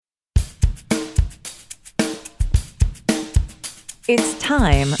It's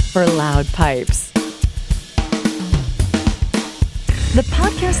time for Loud Pipes, the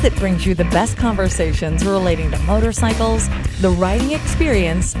podcast that brings you the best conversations relating to motorcycles, the riding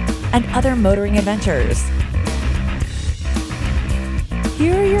experience, and other motoring adventures.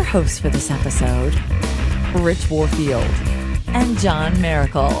 Here are your hosts for this episode, Rich Warfield and John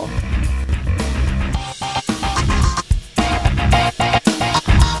Miracle.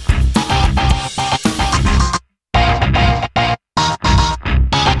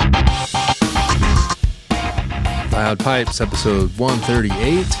 Loud Pipes, episode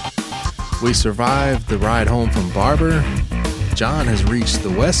 138. We survived the ride home from Barber. John has reached the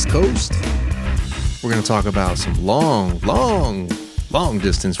West Coast. We're going to talk about some long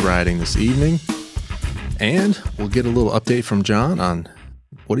distance riding this evening. And we'll get a little update from John on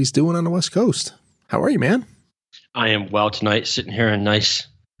what he's doing on the West Coast. How are you, man? I am well tonight, sitting here in nice,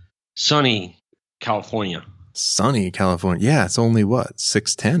 sunny California. Sunny California. Yeah, it's only what,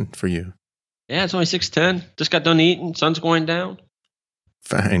 6:10 for you? Yeah, it's only 6:10. Just got done eating. Sun's going down.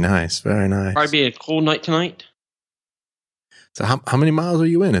 Very nice, very nice. Probably be a cool night tonight. So how many miles are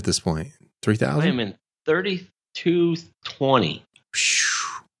you in at this point? 3,000? I am in 3220.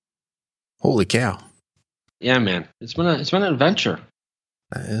 Holy cow. Yeah, man. It's been an adventure.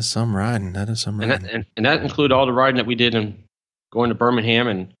 That is some riding. And that include all the riding that we did in going to Birmingham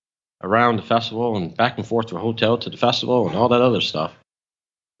and around the festival and back and forth to a hotel to the festival and all that other stuff.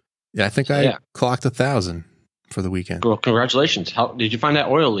 Yeah, I think I clocked 1,000 for the weekend. Well, congratulations. How did you find that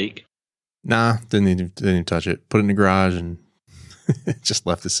oil leak? Nah, didn't even touch it. Put it in the garage and just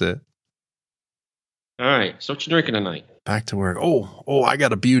left it sit. All right. So what you drinking tonight? Back to work. Oh, I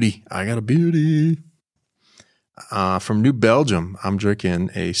got a beauty. From New Belgium, I'm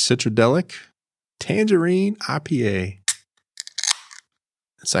drinking a Citradelic Tangerine IPA.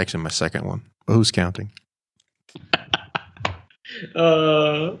 It's actually my second one, but who's counting?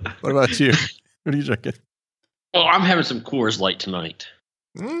 What about you? What are you drinking? Oh, I'm having some Coors Light tonight.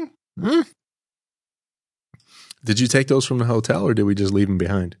 Mm-hmm. Did you take those from the hotel, or did we just leave them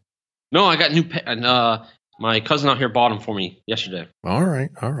behind? No, I got new. My cousin out here bought them for me yesterday. All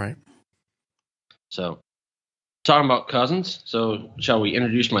right. So, talking about cousins. So, shall we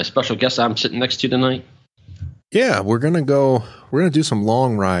introduce my special guest I'm sitting next to tonight? Yeah, we're gonna do some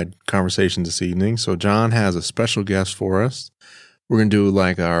long ride conversations this evening. So, John has a special guest for us. We're going to do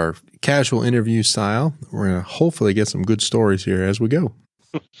like our casual interview style. We're going to hopefully get some good stories here as we go.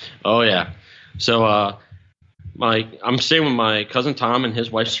 Oh, yeah. So I'm staying with my cousin Tom and his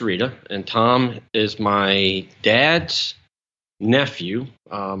wife Sarita. And Tom is my dad's nephew.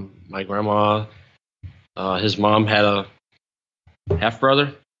 My grandma, his mom had a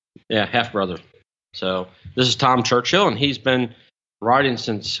half-brother. Yeah, half-brother. So this is Tom Churchill, and he's been riding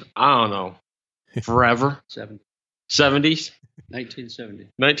since, I don't know, forever. 70s?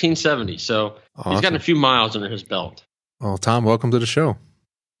 1970. So awesome. He's gotten a few miles under his belt. Well, Tom, welcome to the show.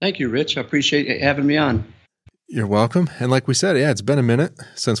 Thank you, Rich. I appreciate having me on. You're welcome. And like we said, it's been a minute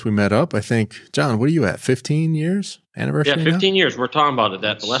since we met up. I think, John, what are you at, 15 years anniversary? Yeah, 15 years. We're talking about it.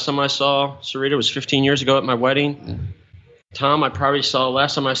 The last time I saw Sarita was 15 years ago at my wedding. Yeah. Tom,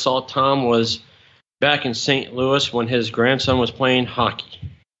 last time I saw Tom was back in St. Louis when his grandson was playing hockey.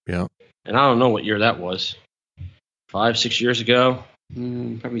 Yeah. And I don't know what year that was. 5-6 years ago?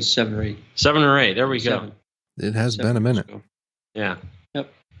 Probably 7 or 8. 7 or 8. There we go. 7. It has been a minute. Yeah.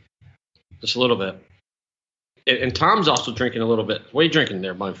 Yep. Just a little bit. And Tom's also drinking a little bit. What are you drinking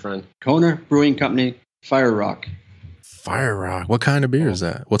there, my friend? Kona Brewing Company, Fire Rock. Fire Rock. What kind of beer is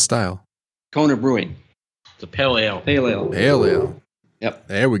that? What style? Kona Brewing. It's a pale ale. Pale ale. Pale ale. Yep.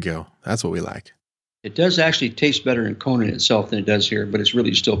 There we go. That's what we like. It does actually taste better in Kona itself than it does here, but it's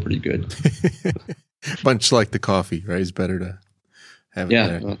really still pretty good. Much like the coffee, right? It's better to have it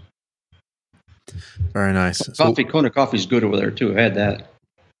there. Very nice. Kona coffee is good over there, too. I had that.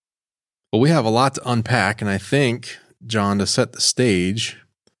 Well, we have a lot to unpack, and I think, John, to set the stage,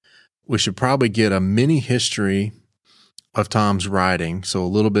 we should probably get a mini history of Tom's riding. So a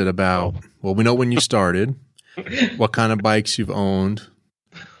little bit about, well, we know when you started, what kind of bikes you've owned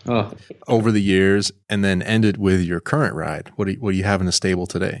over the years, and then end it with your current ride. What do you have in the stable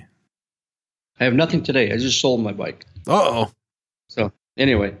today? I have nothing today. I just sold my bike. Uh-oh. So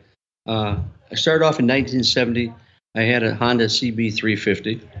anyway, I started off in 1970. I had a Honda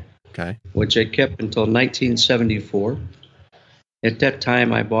CB350, which I kept until 1974. At that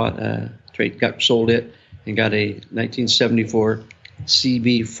time, I sold it, and got a 1974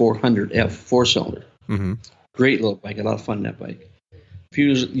 CB400F 4-cylinder. Mm-hmm. Great little bike. A lot of fun in that bike. A few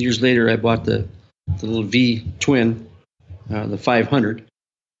years later, I bought the little V twin, the 500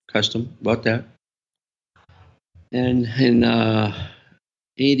 custom. Bought that. And in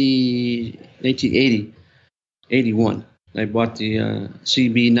 1980, 81, I bought the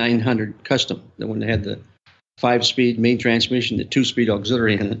CB 900 Custom, the one that had the 5-speed main transmission, the 2-speed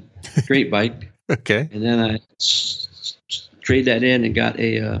auxiliary in it. Great bike. Okay. And then I traded that in and got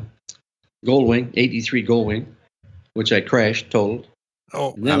a Goldwing, 83 Goldwing, which I crashed, totaled.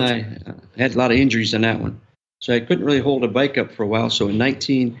 Oh, and then I had a lot of injuries on that one. So I couldn't really hold a bike up for a while. So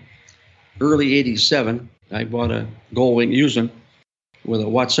in early 87, I bought a Goldwing using with a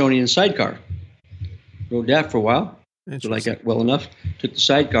Watsonian sidecar. Rode that for a while. So I got well enough. Took the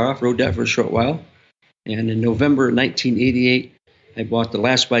sidecar off, rode that for a short while. And in November 1988, I bought the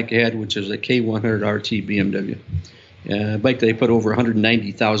last bike I had, which was a K100 RT BMW. A bike that I put over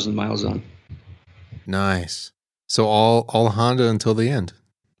 190,000 miles on. Nice. So all Honda until the end?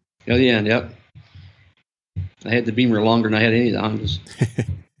 Till the end, yep. I had the Beamer longer than I had any of the Hondas.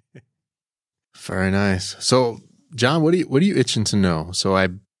 Very nice. So, John, what are you itching to know? So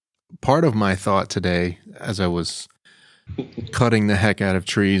part of my thought today, as I was cutting the heck out of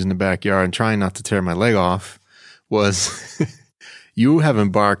trees in the backyard and trying not to tear my leg off, was you have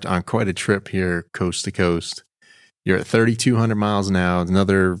embarked on quite a trip here, coast to coast. You're at 3,200 miles now.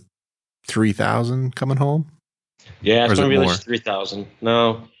 Another 3,000 coming home? Yeah, it's going to be at least 3,000.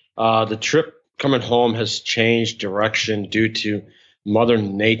 No, the trip coming home has changed direction due to Mother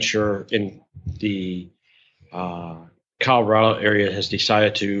Nature in the Colorado area has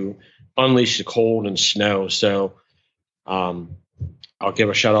decided to unleash the cold and snow. So I'll give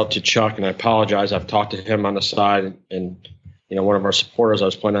a shout out to Chuck, and I apologize. I've talked to him on the side, and one of our supporters, I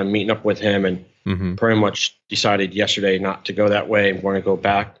was planning on meeting up with him, and pretty much decided yesterday not to go that way. I'm going to go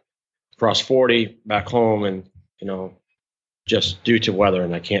back across 40 back home, and just due to weather,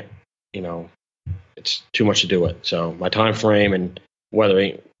 and I can't, it's too much to do it. So my time frame and weather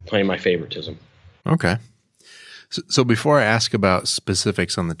ain't playing my favoritism. Okay. So before I ask about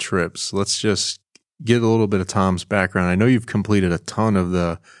specifics on the trips, let's just get a little bit of Tom's background. I know you've completed a ton of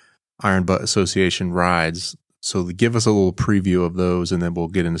the Iron Butt Association rides, so give us a little preview of those, and then we'll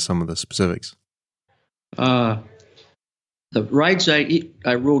get into some of the specifics. The rides I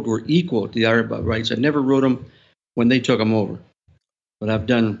rode were equal to the Iron Butt rides. I never rode them when they took them over, but I've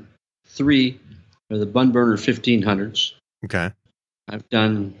done 3 of the Bun Burner 1500s. Okay. I've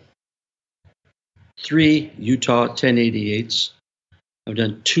done 3 Utah 1088s. I've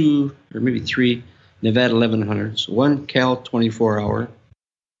done 2 or maybe 3 Nevada 1100s, 1 Cal 24-hour,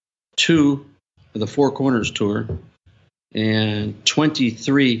 2 of the Four Corners Tour, and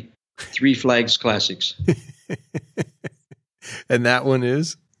 23 Three Flags Classics. And that one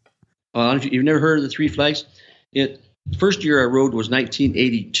is? You've never heard of the Three Flags? The first year I rode was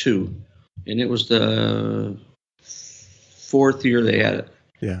 1982, and it was the 4th year they had it.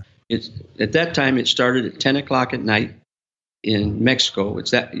 Yeah. At that time, it started at 10 o'clock at night in Mexico.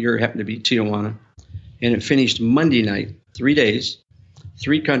 It's that year happened to be Tijuana. And it finished Monday night, 3 days,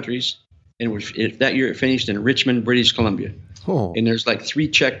 3 countries. And that year it finished in Richmond, British Columbia. Oh. And there's like 3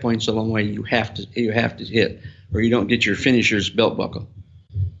 checkpoints along the way you have to hit, or you don't get your finisher's belt buckle.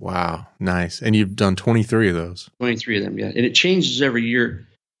 Wow, nice. And you've done 23 of those. 23 of them, yeah. And it changes every year.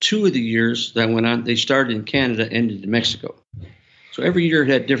 2 of the years that went on, they started in Canada, ended in Mexico. So every year it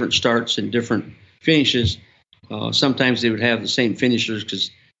had different starts and different finishes. Sometimes they would have the same finishers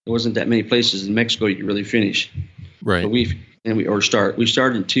because there wasn't that many places in Mexico you could really finish. Right. So we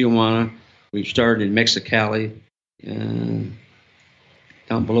started in Tijuana. We started in Mexicali,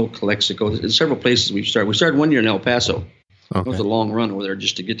 down below Calexico. There's several places we've started. We started one year in El Paso. Okay. It was a long run over there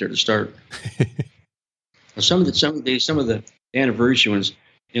just to get there to start. Some of the anniversary ones,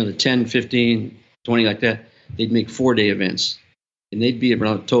 the 10, 15, 20 like that, they'd make 4-day events. And they'd be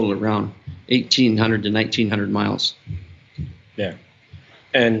around total around 1,800 to 1,900 miles. Yeah.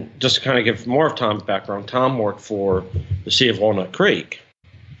 And just to kind of give more of Tom's background, Tom worked for the City of Walnut Creek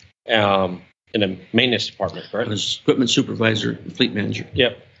in the maintenance department, correct? I was equipment supervisor and fleet manager.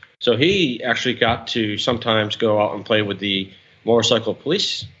 Yep. So he actually got to sometimes go out and play with the motorcycle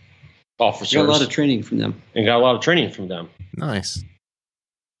police officers. Got a lot of training from them. Nice.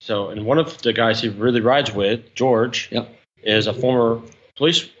 So, and one of the guys he really rides with, George, is a former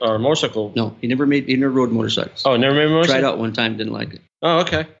police or motorcycle. No, he never rode motorcycles. Oh, never made motorcycles? Tried out one time, didn't like it. Oh,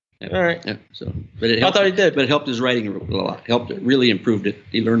 okay. Yeah. All right. Yeah, I thought he did. But it helped his riding a lot. Really improved it.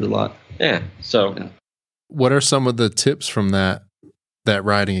 He learned a lot. Yeah. So, what are some of the tips from that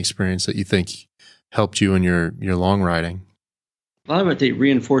riding experience that you think helped you in your long riding? A lot of it, they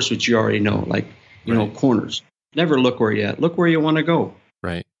reinforce what you already know, like, corners. Never look where you're at. Look where you want to go.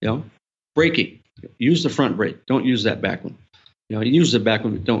 Right. Braking. Use the front brake. Don't use that back one. use the back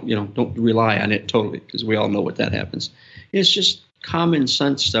when don't rely on it totally, because we all know what that happens. It's just common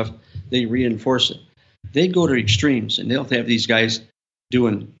sense stuff. They reinforce it. They go to extremes, and they'll have these guys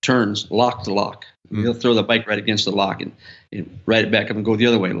doing turns lock to lock. They'll throw the bike right against the lock and ride it back up and go the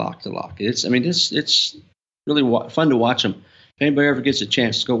other way lock to lock. It's really fun to watch them. If anybody ever gets a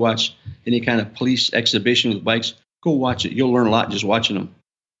chance to go watch any kind of police exhibition with bikes, go watch it. You'll learn a lot just watching them.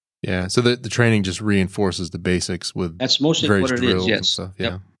 Yeah, so the training just reinforces the basics with that's mostly what it is. Yes, stuff.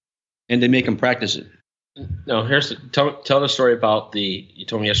 Yeah, and they make them practice it. No, tell the story about you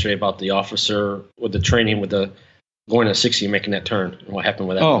told me yesterday about the officer with the training with the going to 60 and making that turn, and what happened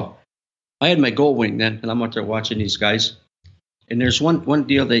with that. Oh, I had my gold wing then, and I'm out there watching these guys. And there's one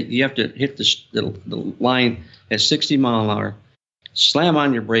deal that you have to hit the line at 60 mile an hour, slam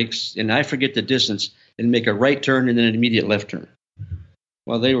on your brakes, and I forget the distance, and make a right turn and then an immediate left turn.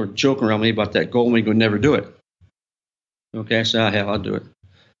 Well, they were joking around me about that gold wing would never do it. Okay, so hell, I'll do it.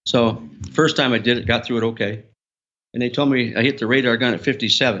 So first time I did it, got through it okay. And they told me I hit the radar gun at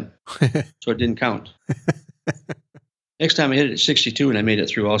 57, so it didn't count. Next time I hit it at 62, and I made it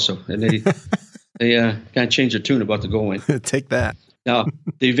through also. And they kind of changed their tune about the goal wing. Take that. Now,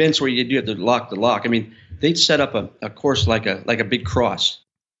 the events where you do have to lock the lock, I mean, they'd set up a course like a big cross.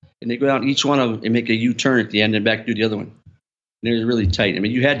 And they go down each one of them and make a U-turn at the end and back to the other one. And they're really tight. I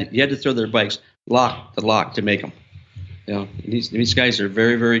mean, you had to throw their bikes lock to lock to make them. These guys are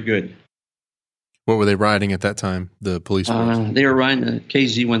very, very good. What were they riding at that time, the police bikes? They were riding the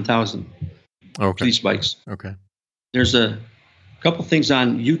KZ1000 police bikes. Okay. There's a couple things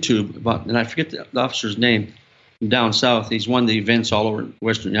on YouTube about, and I forget the officer's name, from down south. He's won the events all over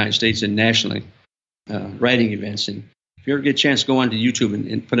Western United States and nationally, riding events. And if you ever get a chance, go onto YouTube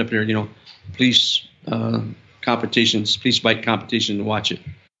and put up there, police competitions, police bike competition, and watch it.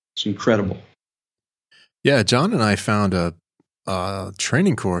 It's incredible. Yeah, John and I found a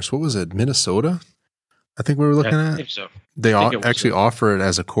training course. What was it, Minnesota? I think we were looking at. I think so. They actually offer it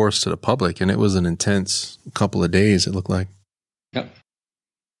as a course to the public, and it was an intense couple of days, it looked like. Yep.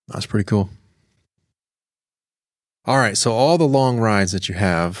 That's pretty cool. All right, so all the long rides that you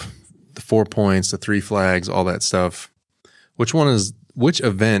have, the 4 points, the 3 flags, all that stuff, which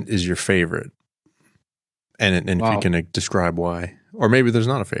event is your favorite? And if you can describe why. Or maybe there's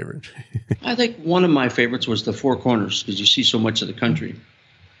not a favorite. I think one of my favorites was the Four Corners, because you see so much of the country.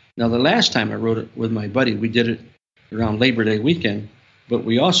 Now, the last time I rode it with my buddy, we did it around Labor Day weekend, but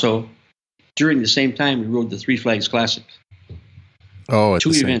we also, during the same time, we rode the Three Flags Classic. Oh, at 2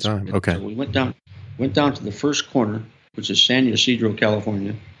 the same events. time. Okay. So we went down to the first corner, which is San Ysidro,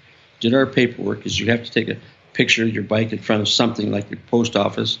 California, did our paperwork, because you have to take a picture of your bike in front of something like your post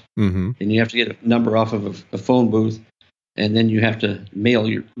office, and you have to get a number off of a phone booth, and then you have to mail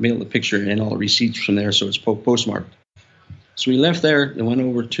the picture and all the receipts from there, so it's postmarked. So we left there and went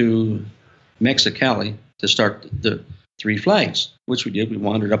over to Mexicali to start the Three Flags, which we did. We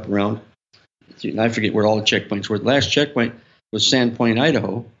wandered up around. I forget where all the checkpoints were. The last checkpoint was Sandpoint,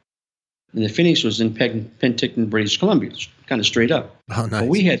 Idaho, and the finish was in Penticton, British Columbia, kind of straight up. Oh, nice. Well,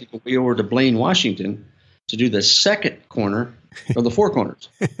 we had to go way over to Blaine, Washington, to do the second corner of the Four Corners,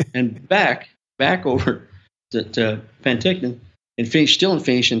 and back over to Penticton, and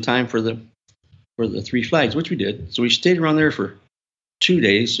finish in time for the Three Flags, which we did. So we stayed around there for 2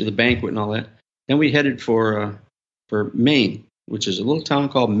 days, so the banquet and all that. Then we headed for Maine, which is a little town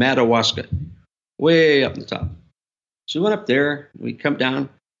called Madawaska, way up in the top. So we went up there. We come down.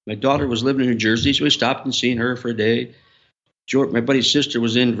 My daughter was living in New Jersey, so we stopped and seen her for a day. My buddy's sister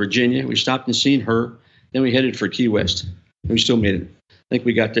was in Virginia. We stopped and seen her. Then we headed for Key West. And we still made it. I think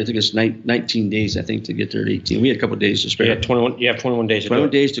we got there. It took us 19 days, I think, to get there at 18. We had a couple of days to spare. You have 21 days. 21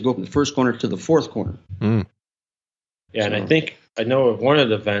 days to go from the first corner to the fourth corner. Mm. Yeah, so, and I know of one of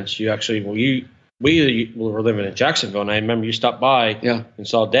the events you actually we were living in Jacksonville, and I remember you stopped by and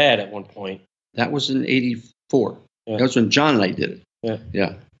saw Dad at one point. That was in '84. Yeah. That was when John and I did it.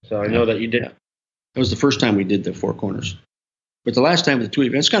 Yeah. So I know that you did. Yeah. That was the first time we did the Four Corners. But the last time with the 2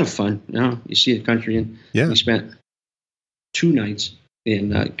 events, it's kind of fun. You see the country, and we spent 2 nights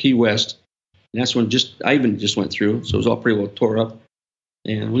in Key West, and that's when I even just went through, so it was all pretty well tore up.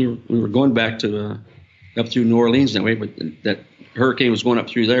 And we were going back to up through New Orleans that way, but that hurricane was going up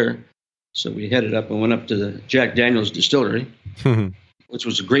through there, so we headed up and went up to the Jack Daniel's distillery, which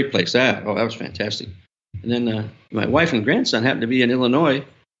was a great place. That was fantastic. And then my wife and grandson happened to be in Illinois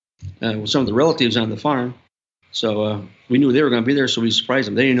with some of the relatives on the farm, so we knew they were going to be there, so we surprised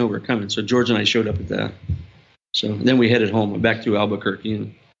them. They didn't know we were coming, so George and I showed up at that. So then we headed home, back through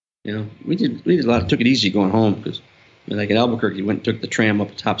Albuquerque, and we did a lot. Took it easy going home because, like in Albuquerque, went and took the tram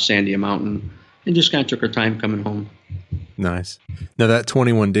up atop Sandia Mountain, and just kind of took our time coming home. Nice. Now that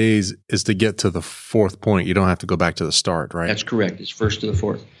 21 days is to get to the fourth point. You don't have to go back to the start, right? That's correct. It's first to the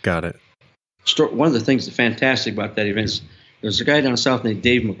fourth. Got it. One of the things that's fantastic about that event is there's a guy down south named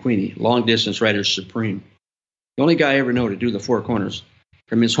Dave McQueenie, long distance rider supreme. The only guy I ever know to do the four corners.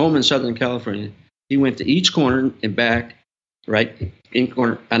 From his home in Southern California, he went to each corner and back, right, in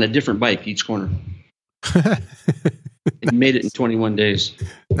corner on a different bike each corner. And made it in 21 days.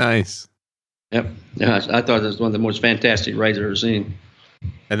 Nice. Yep. Yeah, I thought it was one of the most fantastic rides I've ever seen.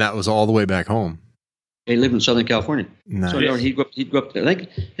 And that was all the way back home. He lived in Southern California. Nice. So he'd go up there. I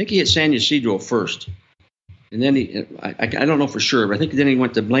think he hit San Ysidro first. And then I don't know for sure, but I think then he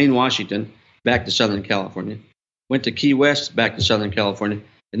went to Blaine, Washington, back to Southern California. Went to Key West, back to Southern California.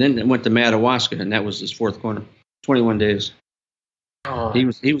 And then went to Madawaska, and that was his fourth corner. 21 days. Oh.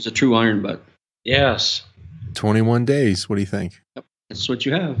 He was a true iron butt. Yes. 21 days. What do you think? Yep. That's what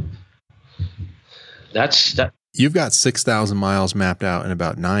you have. You've got 6,000 miles mapped out in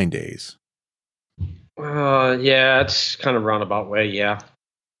about 9 days. Yeah, it's kind of roundabout way. Yeah.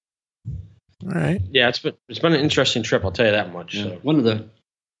 All right. Yeah, it's been an interesting trip. I'll tell you that much. Yeah. So. One of the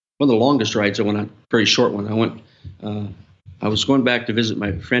longest rides I went on, very short one. I was going back to visit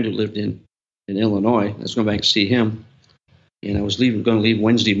my friend who lived in Illinois. I was going back to see him, and I was going to leave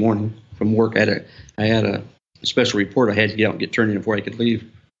Wednesday morning from work. I had a special report I had to get out and get turned in before I could leave.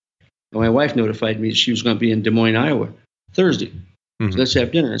 And my wife notified me she was going to be in Des Moines, Iowa, Thursday. Mm-hmm. So let's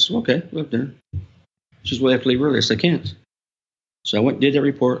have dinner. I said, okay, we'll have dinner. She said, well, I have to leave early. I said, I can't. So I went and did that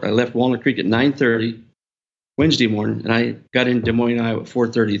report. I left Walnut Creek at 9:30 Wednesday morning, and I got in Des Moines, Iowa at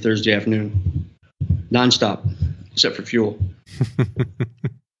 4:30 Thursday afternoon, nonstop, except for fuel.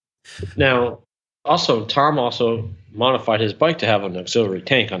 Now, Tom also modified his bike to have an auxiliary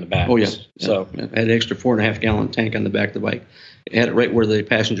tank on the back. Oh, yeah. So I had an extra 4.5 gallon tank on the back of the bike. It had it right where the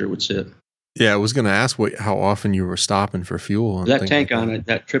passenger would sit. Yeah, I was going to ask how often you were stopping for fuel. That tank on it,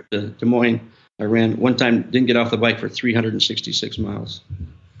 that trip to Des Moines, I ran one time, didn't get off the bike for 366 miles.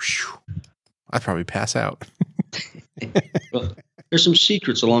 I'd probably pass out. Well, there's some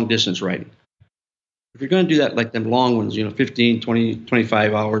secrets of long distance riding. If you're going to do that, like them long ones, 15, 20,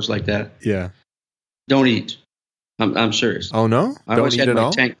 25 hours like that. Yeah. Don't eat. I'm serious. Oh, no? I always had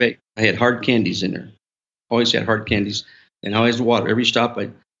my tank baked. I had hard candies in there. Always had hard candies. And always water. Every stop,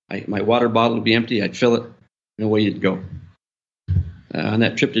 my water bottle would be empty. I'd fill it, and away you'd go. On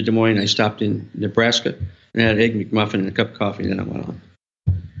that trip to Des Moines, I stopped in Nebraska and had an Egg McMuffin and a cup of coffee, and then I went on.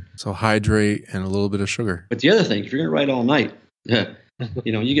 So hydrate and a little bit of sugar. But the other thing, if you're going to ride all night,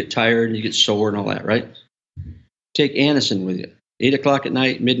 you get tired and you get sore and all that, right? Take Anacin with you. 8 o'clock at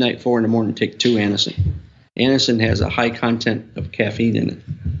night, midnight, 4 in the morning, take 2 Anacin. Anacin has a high content of caffeine in it,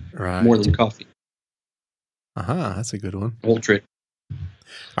 right? More than coffee. That's a good one. Whole trick.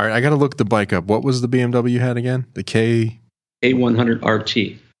 All right, I got to look the bike up. What was the BMW you had again? The A100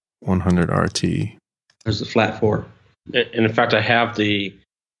 RT. 100 RT. There's the flat 4. And in fact, I have the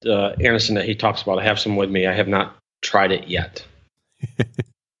Anacin that he talks about. I have some with me. I have not tried it yet.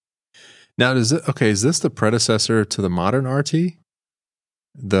 Now, is this the predecessor to the modern RT?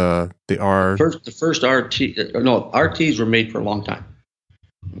 The R. The first RT. No, RTs were made for a long time.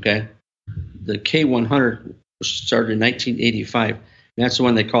 Okay. The K100 started in 1985. And that's the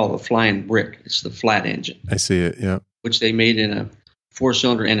one they call the flying brick. It's the flat engine. I see it. Yeah. Which they made in a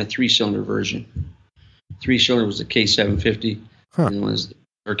 4-cylinder and a 3-cylinder version. 3-cylinder was the K750.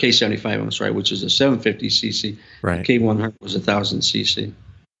 Or K75. I'm sorry, which is a 750 cc. Right. The K100 was 1,000 cc.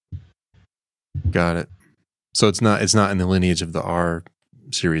 Got it. So it's not in the lineage of the R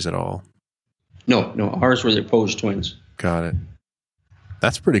series at all. No. Ours were the opposed twins. Got it.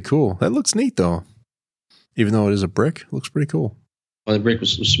 That's pretty cool. That looks neat, though. Even though it is a brick, it looks pretty cool. Well, the brick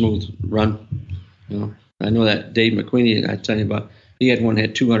was a smooth run. I know that Dave McQueenie I tell you about. He had one that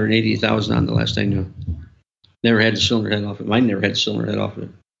had 280,000 on the last I knew. Never had the cylinder head off it. Mine never had the cylinder head off it.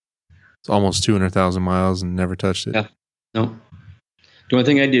 It's almost 200,000 miles and never touched it. Yeah. No. The only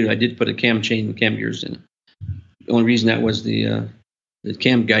thing I did put a cam chain and cam gears in it. The only reason that was the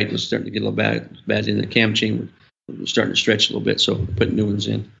cam guide was starting to get a little bad in the cam chain was starting to stretch a little bit, so I put new ones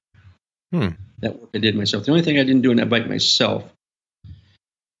in. That work I did myself. The only thing I didn't do on that bike myself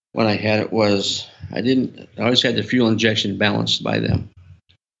when I had it was I always had the fuel injection balanced by them,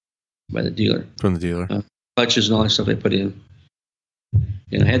 by the dealer. From the dealer. Clutches and all that stuff I put in.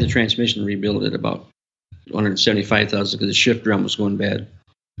 And I had the transmission rebuilt at about $175,000 because the shift drum was going bad.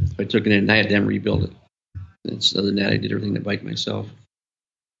 I took it in and I had them rebuild it. And so other than that, I did everything to bike myself.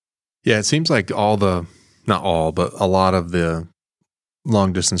 Yeah, it seems like not all, but a lot of the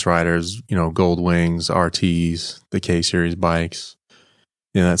long distance riders, Gold Wings, RTs, the K series bikes,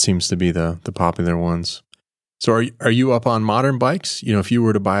 Yeah, that seems to be the popular ones. So are you up on modern bikes? You know, if you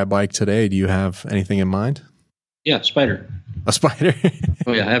were to buy a bike today, do you have anything in mind? Yeah, Spider. A Spider?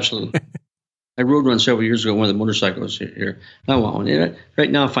 Oh, yeah, absolutely. I rode one several years ago, one of the motorcycles here. I want one.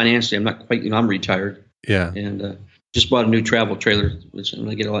 Right now, financially, I'm not quite, I'm retired. Yeah. And just bought a new travel trailer, which I'm going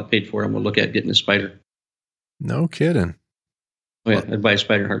to get a lot paid for. I'm going to look at getting a Spider. No kidding. Oh, yeah, I'd buy a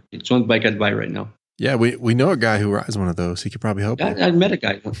Spider Heartbeat. It's the only bike I'd buy right now. Yeah, we know a guy who rides one of those. He could probably help you. I met a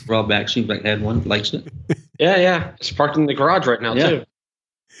guy a while back. Seems like had one. Likes it. Yeah. It's parked in the garage right now, too.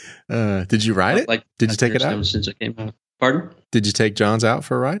 Did you ride it? Did you take it out? Since it came out. Pardon? Did you take John's out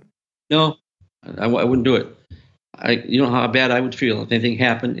for a ride? No, I wouldn't do it. You know how bad I would feel if anything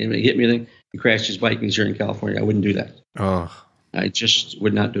happened and it hit me and he crashed his bike and he's here in California. I wouldn't do that. Oh. I just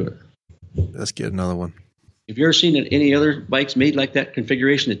would not do it. Let's get another one. Have you ever seen any other bikes made like that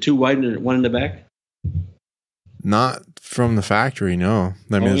configuration, the two wide and one in the back? Not from the factory, no.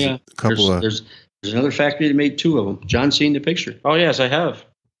 I mean, there's a couple there's another factory that made two of them. John's seen the picture. Oh, yes, I have.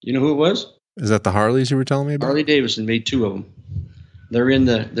 You know who it was? Is that the Harleys you were telling me about? Harley Davidson made two of them. They're in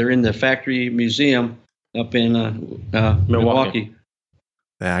the factory museum up in Milwaukee.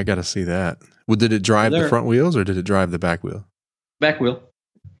 Yeah, I got to see that. Well, did it drive the front wheels or did it drive the back wheel? Back wheel.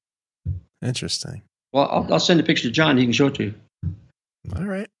 Interesting. Well, I'll send a picture to John. He can show it to you. All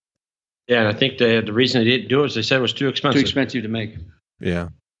right. Yeah, and I think the reason they didn't do it is they said it was too expensive. Too expensive to make. Yeah.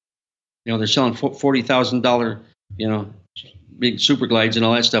 You know, they're selling $40,000, big super glides and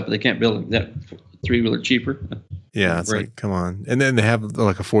all that stuff, but they can't build that three-wheeler cheaper. Yeah, it's like, come on. And then they have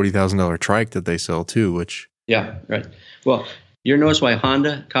like a $40,000 trike that they sell too, which... Yeah, right. Well, you notice why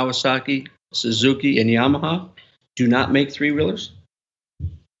Honda, Kawasaki, Suzuki, and Yamaha do not make three-wheelers?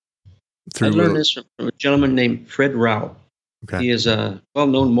 I learned this from a gentleman named Fred Rao. Okay. He is a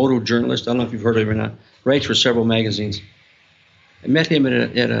well-known moto journalist. I don't know if you've heard of him or not. Writes for several magazines. I met him at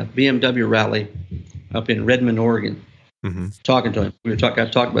a BMW rally up in Redmond, Oregon. Mm-hmm. Talking to him. I talked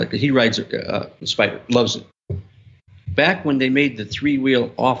about it because he rides a Spider, loves it. Back when they made the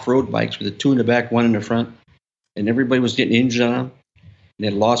three-wheel off-road bikes with the two in the back, one in the front, and everybody was getting injured on them, and they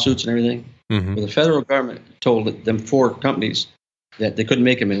had lawsuits and everything, well, the federal government told them four companies that they couldn't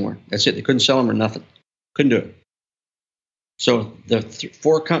make them anymore. That's it. They couldn't sell them or nothing. Couldn't do it. So the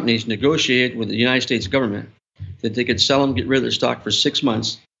four companies negotiated with the United States government that they could sell them, get rid of their stock for 6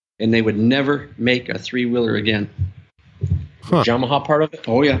 months, and they would never make a three-wheeler again. Huh. Yamaha part of it?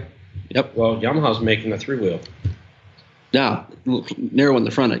 Oh, yeah. Yep. Well, Yamaha's making a three-wheel. Now, narrow in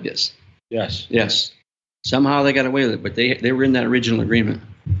the front, I guess. Yes. Somehow they got away with it, but they were in that original agreement.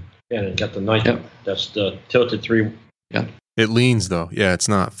 Yeah, they got the nice one. That's the tilted three. Yeah. It leans, though. Yeah, it's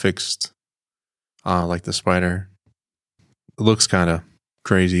not fixed like the Spider. It looks kind of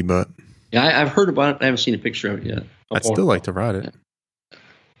crazy, but... Yeah, I've heard about it. I haven't seen a picture of it yet. I'd still like to ride it. Yeah.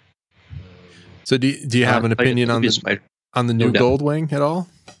 So do you have an opinion on the new Goldwing at all?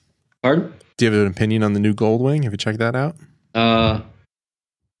 Pardon? Do you have an opinion on the new Goldwing? Have you checked that out? I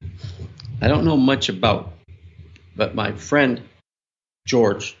don't know much about, but my friend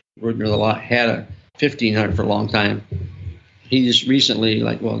George, rode near the lot, had a 1500 for a long time. He just recently,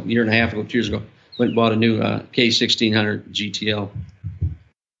 a year and a half ago, 2 years ago, went and bought a new K1600 GTL.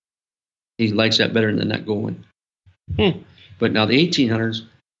 He likes that better than that Goldwing. But now the 1800s,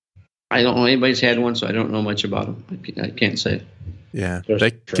 I don't know anybody's had one, so I don't know much about them. I can't say. Yeah,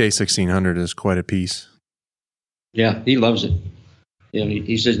 that K1600 is quite a piece. Yeah, he loves it.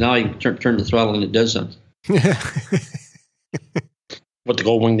 He says now you can turn the throttle and it does something. But the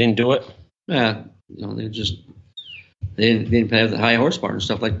Goldwing didn't do it? Yeah, they didn't have the high horsepower and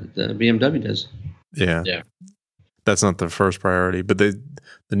stuff like the BMW does. Yeah. That's not the first priority, but the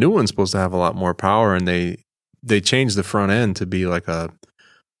new one's supposed to have a lot more power, and they changed the front end to be like a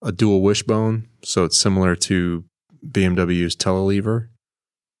dual wishbone, so it's similar to BMW's telelever.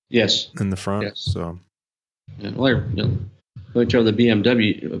 Yes, in the front. Yes. So, whichever the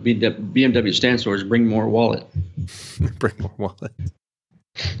BMW stands for is bring more wallet. Bring more wallet.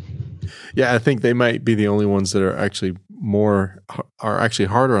 Yeah, I think they might be the only ones that are actually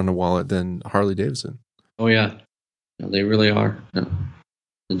harder on the wallet than Harley Davidson. Oh yeah. No, they really are.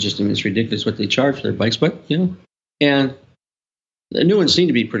 It's ridiculous what they charge for their bikes, but and the new ones seem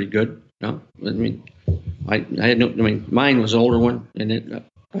to be pretty good. I mean, mine was an older one, and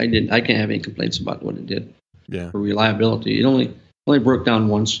I can't have any complaints about what it did. Yeah. For reliability, it only broke down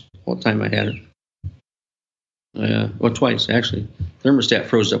once all the time I had it. Twice actually. Thermostat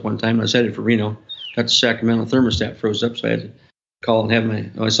froze up one time. I was headed for Reno, got to Sacramento. Thermostat froze up, so I had to call and have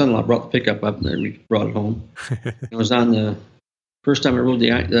my son-in-law brought the pickup up, and I brought it home. It was on the first time I rode the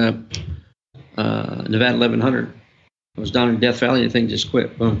Nevada 1100. I was down in Death Valley. The thing just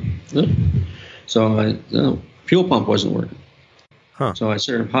quit. Boom. So the fuel pump wasn't working. Huh. So I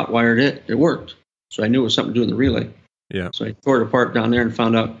sort of hot wired it. It worked. So I knew it was something to do with the relay. Yeah. So I tore it apart down there and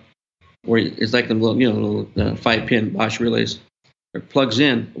found out where it's like the little 5-pin Bosch relays. It plugs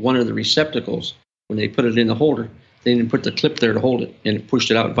in one of the receptacles. When they put it in the holder, they didn't put the clip there to hold it, and it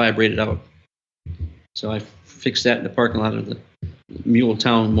pushed it out, vibrated out. So I fixed that in the parking lot of the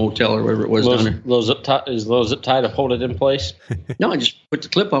Muletown Motel or wherever it was down there. Is low zip tie to hold it in place? No, I just put the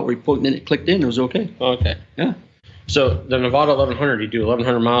clip out where you put it, and then it clicked in. It was okay. Okay. Yeah. So the Nevada 1100, you do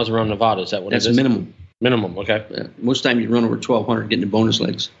 1,100 miles around Nevada. Is that what That's it is? minimum. Minimum, okay. Yeah. Most of the time you run over 1,200 getting the bonus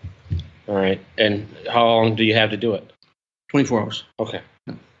legs. All right. And how long do you have to do it? 24 hours. Okay.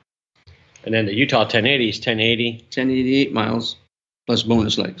 And then the Utah 1080 is 1080. 1088 miles plus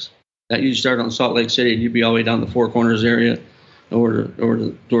bonus legs. That you start on Salt Lake City and you'd be all the way down the Four Corners area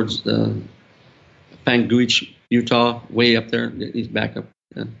towards the Panguitch, Utah, way up there. He's back up.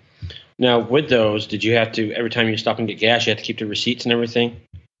 Yeah. Now, with those, did you have to, every time you stop and get gas, you had to keep the receipts and everything?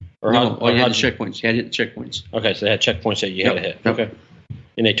 Or no, you had the checkpoints. You had to hit the checkpoints. Okay, so they had checkpoints that you had to hit. Yep. Okay.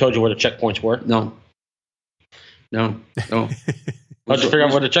 And they told you where the checkpoints were? No. How'd you figure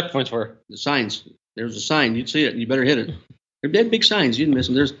out where the checkpoints were? The signs. There was a sign. You'd see it. You better hit it. They had big signs. You didn't miss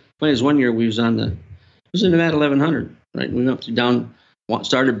them. There's funny as one year we was on it was in Nevada 1100, right? We went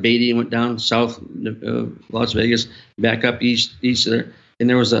started Beatty and went down south Las Vegas, back up east of there. And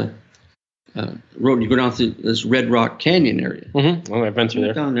there was a road. You go down through this Red Rock Canyon area. Mm-hmm. Well, I've been through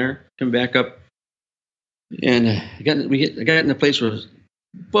there. Down there, come back up. And I got in a place where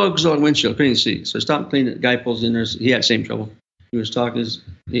bugs on windshield, couldn't even see. So I stopped and cleaned it. The guy pulls in there. He had the same trouble. He was talking.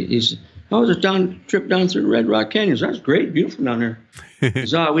 He said, "I was a trip down through the Red Rock Canyon. That was great, beautiful down there." He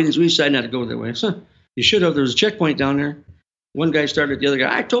said, we decided not to go that way. So you should have. There was a checkpoint down there. One guy started the other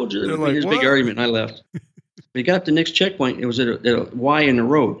guy. I told you there would be this big argument, and I left. We got up to the next checkpoint. It was at a Y in the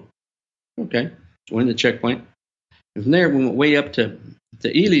road. Okay, so we're in the checkpoint. And from there, we went way up to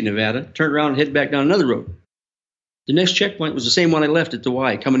Ely, Nevada, turned around and headed back down another road. The next checkpoint was the same one I left at the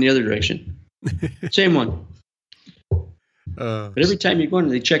Y, coming the other direction. Same one. But every time you go in,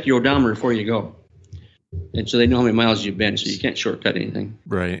 they check your odometer before you go. And so they know how many miles you've been, so you can't shortcut anything.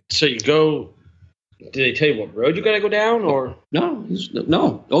 Right. So you go, do they tell you what road you got to go down, or?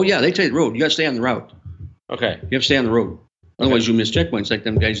 No. Oh, yeah, they tell you the road. You got to stay on the route. Okay. You have to stay on the road. Otherwise, you miss checkpoints like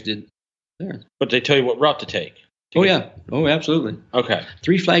them guys did there. But they tell you what route to take. Oh, yeah. Oh, absolutely. Okay.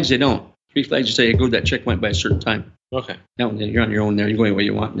 3 flags, they don't. 3 flags, you say, go to that checkpoint by a certain time. Okay. No, you're on your own there. You're going where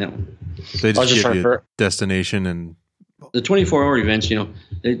you want in that one. They just give you a destination and... The 24-hour events,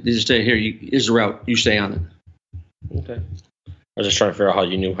 they just say, here, here's the route. You stay on it. Okay. I was just trying to figure out how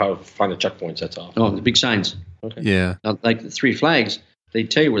you knew how to find the checkpoints, that's all. Oh, the big signs. Okay. Yeah. Now, like the 3 flags, they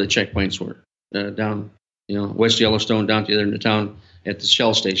tell you where the checkpoints were. Down, West Yellowstone, down to the other end of town, at the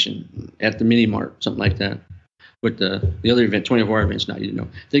Shell station, at the Mini Mart, something like that. But the other event, 24-hour events, now you didn't know.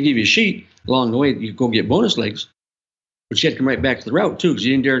 They give you a sheet along the way. You go get bonus legs, but you had to come right back to the route, too, because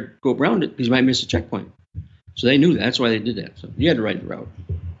you didn't dare go around it because you might miss a checkpoint. So they knew that. That's why they did that. So you had to ride the route.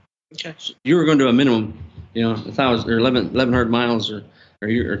 Okay. So you were going to do a minimum, 1,000 or 1,100 miles or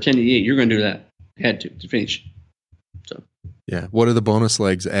 1088. You're going to do that. Had to finish. So. Yeah. What do the bonus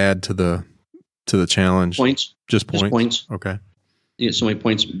legs add to the challenge? Points. Just points. Just points. Okay. You get so many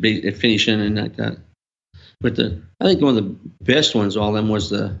points at finishing and like that. But I think one of the best ones of all them was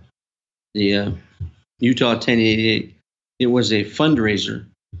the Utah 1088. It was a fundraiser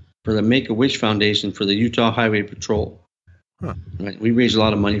for the Make-A-Wish Foundation for the Utah Highway Patrol. Huh. Right? We raised a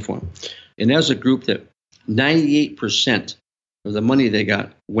lot of money for them. And that was a group that 98% of the money they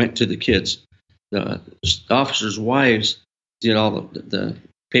got went to the kids. The officers' wives did all the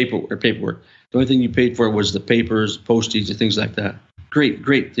paperwork. The only thing you paid for was the papers, postage, and things like that.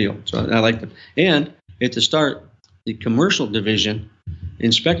 Great deal. So I liked it. And at the start, the commercial division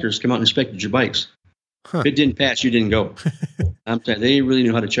inspectors come out and inspected your bikes. Huh. If it didn't pass, you didn't go. I'm telling you, they really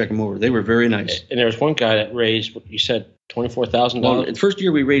knew how to check them over. They were very nice. And there was one guy that raised, what you said, $24,000? Well, the first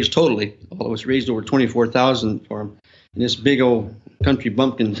year we raised totally. All of us raised over $24,000 for him. And this big old country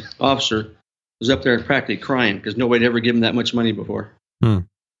bumpkin officer was up there practically crying because nobody had ever given him that much money before.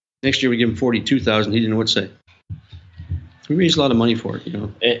 Next year we gave him $42,000. He didn't know what to say. We raised a lot of money for it,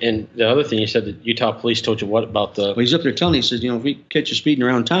 And the other thing you said, that Utah police told you what about the... Well, he's up there telling you, he says, if we catch you speeding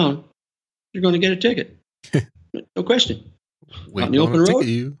around town, you're going to get a ticket. No question. Wait, out in the open road,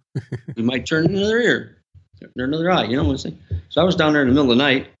 you. we might turn another ear, or another eye. So I was down there in the middle of the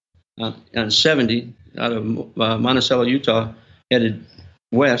night on 70 out of Monticello, Utah, headed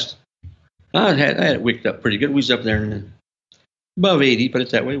west. I had it wicked up pretty good. We was up there in above 80, put it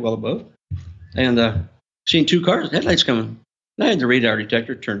that way, well above. And seen 2 cars, headlights coming. And I had the radar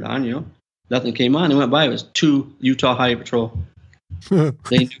detector turned on, Nothing came on. It went by. It was 2 Utah Highway Patrol. They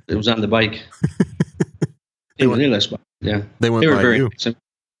knew it was on the bike. They went by. Yeah. They were by very you. nice. It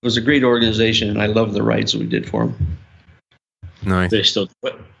was a great organization, and I love the rides that we did for them. Nice. They still do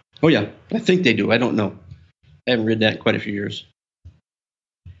it. Oh, yeah. I think they do. I don't know. I haven't ridden that in quite a few years.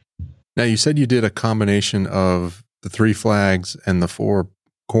 Now, you said you did a combination of the 3 flags and the 4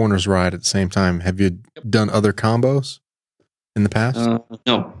 corners ride at the same time. Have you done other combos in the past?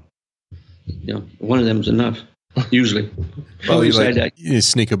 No. One of them is enough, usually. Well, you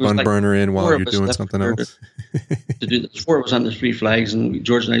sneak a bun burner in while you're doing something else. To do this. 4 was on the 3 flags, and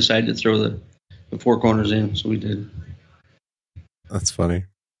George and I decided to throw the 4 corners in, so we did. That's funny.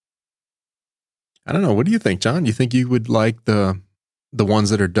 I don't know. What do you think, John? Do you think you would like the ones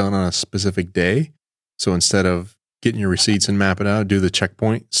that are done on a specific day? So instead of getting your receipts and map it out, do the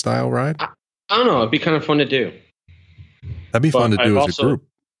checkpoint style ride? I don't know. It'd be kind of fun to do. That'd be fun to do as a group.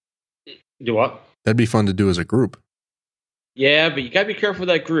 Do what? That'd be fun to do as a group. Yeah, but you got to be careful with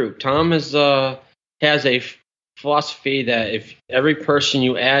that group. Tom has a philosophy that if every person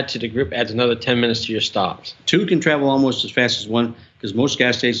you add to the group adds another 10 minutes to your stops. 2 can travel almost as fast as 1 because most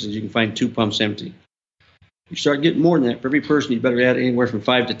gas stations you can find 2 pumps empty. You start getting more than that. For every person, you better add anywhere from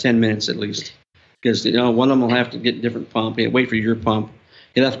 5 to 10 minutes at least. Because one of them will have to get a different pump. He'll wait for your pump.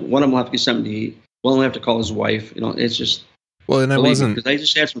 One of them will have to get something to eat. One will have to call his wife. It's just. Well, and I wasn't. Because I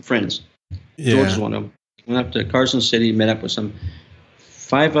just had some friends. Yeah. George was one of them. Went up to Carson City, met up with some.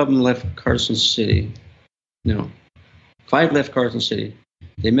 5 of them left Carson City. No. 5 left Carson City.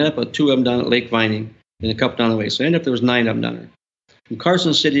 They met up with 2 of them down at Lake Vining and a couple down the way. So I ended up there was 9 of them down there. From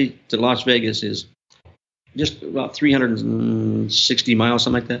Carson City to Las Vegas is just about 360 miles,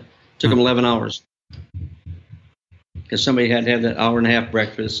 something like that. Took them 11 hours. Because somebody had to have that hour and a half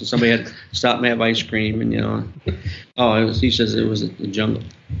breakfast, and somebody had to stop and have ice cream, and he says it was a jungle.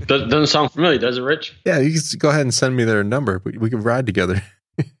 Doesn't sound familiar, does it, Rich? Yeah, you can go ahead and send me their number. We could ride together.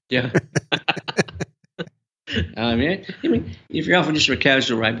 Yeah. I mean, if you're out for just a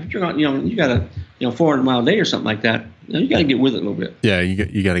casual ride, if you're on, you got a 400-mile day or something like that, you got to get with it a little bit. Yeah,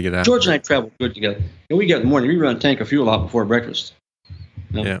 you got to get out. George and I travel good together, and we got in the morning. We run a tank of fuel out before breakfast.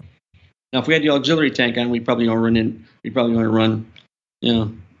 Yeah. Now, if we had the auxiliary tank on, we'd probably want to run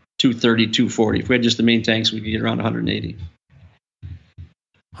 230, 240. If we had just the main tanks, we could get around 180.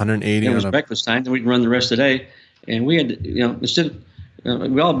 180. It was breakfast time, then we'd run the rest of the day. And we had, instead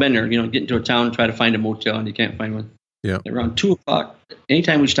of, we all been there, get into a town and try to find a motel, and you can't find one. Yeah. Around 2 o'clock,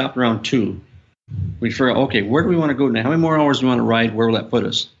 anytime we stopped around 2, we'd figure out, okay, where do we want to go now? How many more hours do we want to ride? Where will that put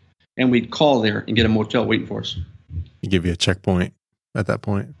us? And we'd call there and get a motel waiting for us. Give you a checkpoint. At that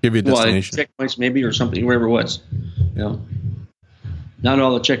point, give you a destination. Checkpoints maybe or something, wherever it was. Not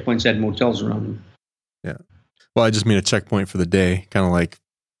all the checkpoints had motels around them. Yeah. Well, I just mean a checkpoint for the day, kind of like.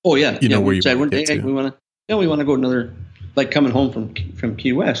 Oh yeah, where you want to get to. We want to go another, like coming home from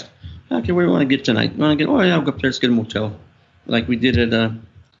Key West. Okay, where do we want to get tonight? I'll go up there. Let's get a motel, like we did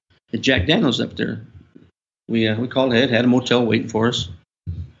at Jack Daniels up there. We called ahead, had a motel waiting for us.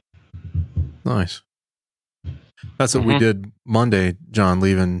 Nice. That's what we did Monday, John,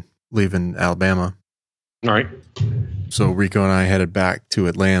 leaving Alabama. All right. So Rico and I headed back to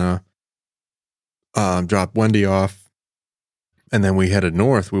Atlanta, dropped Wendy off, and then we headed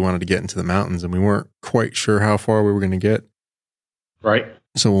north. We wanted to get into the mountains, and we weren't quite sure how far we were going to get. Right.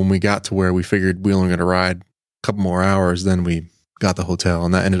 So when we got to where we figured we were only going to ride a couple more hours, then we got the hotel,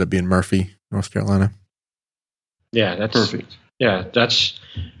 and that ended up being Murphy, North Carolina. Yeah, that's perfect. Yeah,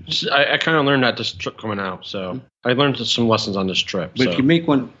 I kind of learned that this trip coming out. So I learned some lessons on this trip. But if you make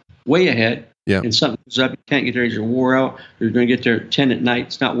one way ahead, yeah, and something comes up, you can't get there, you're wore out, or you're going to get there at 10 at night,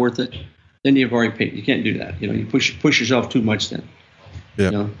 it's not worth it, then you've already paid. You can't do that. You push yourself too much then.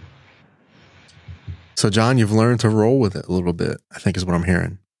 Yeah. So, John, you've learned to roll with it a little bit, I think is what I'm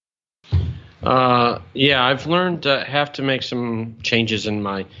hearing. Yeah, I've learned to have to make some changes in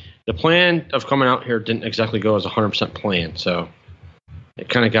the plan of coming out here didn't exactly go as 100% planned. So it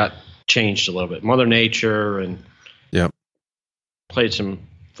kind of got changed a little bit. Mother Nature and played some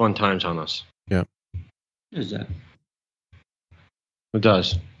fun times on us. Yeah. What is that? It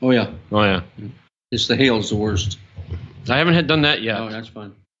does. Oh, yeah. Oh, yeah. It's the hail's the worst. I haven't done that yet. Oh, that's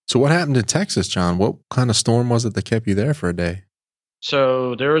fun. So what happened in Texas, John? What kind of storm was it that kept you there for a day?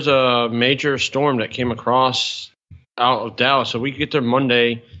 So there was a major storm that came across out of Dallas. So we get there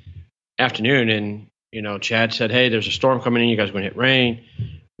Monday afternoon, and Chad said, "Hey, there's a storm coming in. You guys are going to hit rain."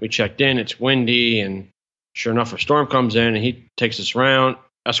 We checked in. It's windy, and sure enough, a storm comes in, and he takes us around,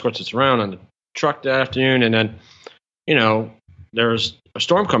 escorts us around on the truck that afternoon, and then, there's a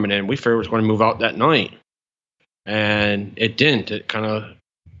storm coming in. We figured it was going to move out that night. and it didn't. It kind of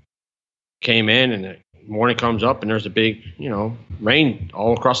came in, and the morning comes up, and there's a big, rain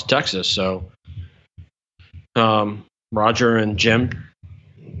all across Texas. So Roger and Jim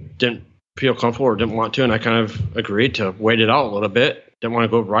didn't feel comfortable or didn't want to, and I kind of agreed to wait it out a little bit. Didn't want to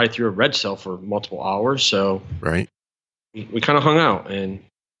go ride through a red cell for multiple hours, so right. We kind of hung out, and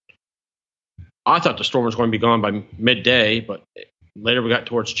I thought the storm was going to be gone by midday, but later we got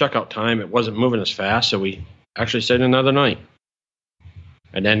towards checkout time. It wasn't moving as fast, so we actually stayed another night,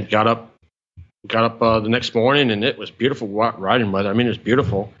 and then got up the next morning, and it was beautiful riding weather. I mean, it was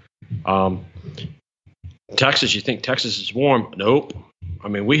beautiful. Texas, you think Texas is warm? Nope. I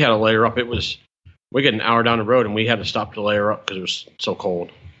mean, we had to layer up. We get an hour down the road, and we had to stop to layer up because it was so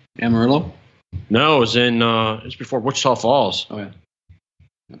cold. Amarillo? No, it was it's before Wichita Falls. Oh, yeah.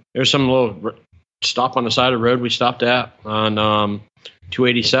 There was some little stop on the side of the road we stopped at on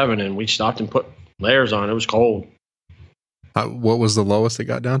 287, and we stopped and put layers on. It was cold. What was the lowest it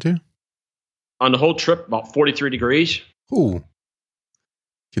got down to? On the whole trip, about 43 degrees. Ooh.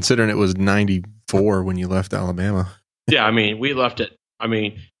 Considering it was 94 when you left Alabama. Yeah, I mean, we left it. I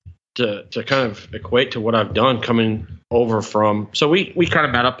mean, to kind of equate to what I've done coming over from. So we kind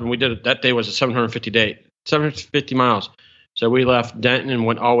of met up, and we did it. That day was a 750 miles. So we left Denton and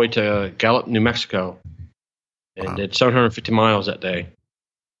went all the way to Gallup, New Mexico, and did 750 miles that day.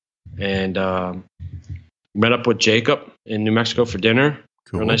 And met up with Jacob in New Mexico for dinner.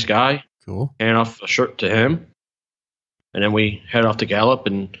 Cool. Real nice guy. Cool. Handed off a shirt to him. And then we head off to Gallup,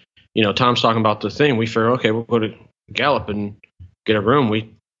 and, Tom's talking about the thing. We figure, okay, we'll go to Gallup and get a room.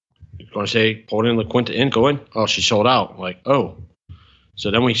 We going to say, pull it in La Quinta Inn, go in. Oh, she sold out. Like, oh. So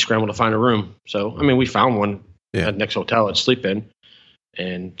then we scrambled to find a room. So, I mean, we found one at the next hotel I'd sleep in.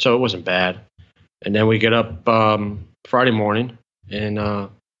 And so it wasn't bad. And then we get up Friday morning, and no,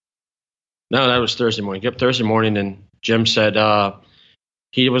 that was Thursday morning. Get up Thursday morning, and Jim said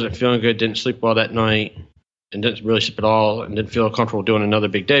he wasn't feeling good, didn't sleep well that night, and didn't really sleep at all, and didn't feel comfortable doing another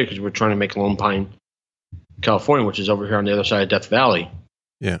big day because we were trying to make Lone Pine, California, which is over here on the other side of Death Valley.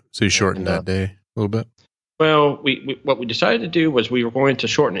 Yeah, so you shortened that day a little bit? Well, what we decided to do was we were going to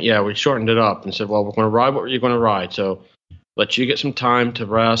shorten it. Yeah, we shortened it up and said, well, we're going to ride what you're going to ride. So let you get some time to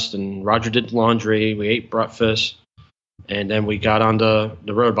rest, and Roger did laundry. We ate breakfast, and then we got on the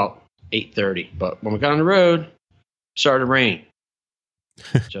road about 8:30. But when we got on the road, it started to rain.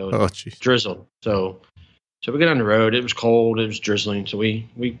 So drizzled. So we got on the road. It was cold. It was drizzling. So we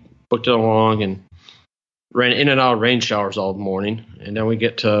booked it along and ran in and out of rain showers all morning. And then we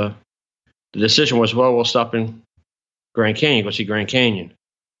get to the decision was, well, we'll stop in Grand Canyon, go see Grand Canyon.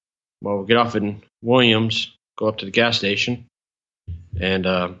 Well, we'll get off in Williams, go up to the gas station, and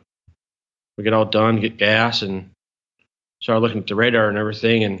we get all done, get gas, and start looking at the radar and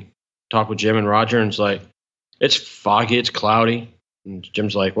everything, and talk with Jim and Roger, and it's like, it's foggy, it's cloudy. And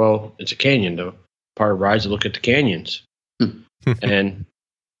Jim's like, well, it's a canyon, though. Part of rides to look at the canyons. And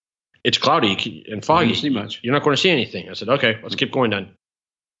it's cloudy and foggy. You don't see much. You're not going to see anything. I said, okay, let's keep going then.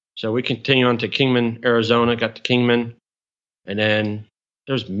 So we continue on to Kingman, Arizona, got to Kingman, and then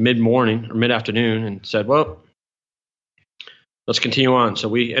it was mid-morning or mid-afternoon, and said, well, let's continue on. So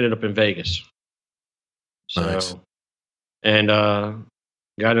we ended up in Vegas. So, nice. And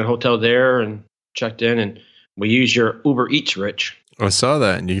got in a hotel there and checked in, and we used your Uber Eats, Rich. I saw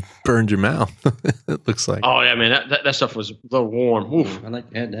that, and you burned your mouth. It looks like. Oh, yeah, man, that stuff was a little warm. Oof. I'd like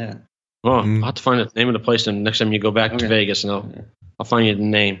to add that. Oh, I'll have to find the name of the place, and next time you go back to Vegas, and I'll find you the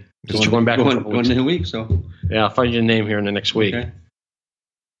name. Because you're going back in a week, so. Yeah, I'll find you the name here in the next week. Okay.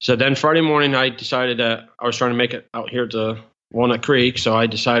 So then Friday morning, I decided that I was trying to make it out here to Walnut Creek, so I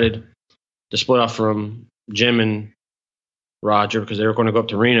decided to split off from Jim and Roger because they were going to go up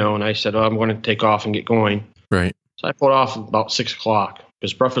to Reno, and I said, I'm going to take off and get going. Right. So I pulled off about 6 o'clock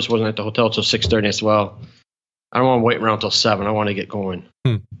because breakfast wasn't at the hotel until 6:30 as well. I don't want to wait around until 7. I want to get going.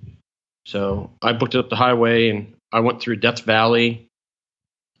 So I booked it up the highway, and I went through Death Valley.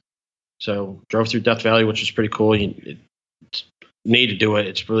 So drove through Death Valley, which was pretty cool. You need to do it.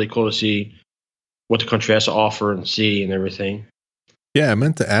 It's really cool to see what the country has to offer and see and everything. Yeah, I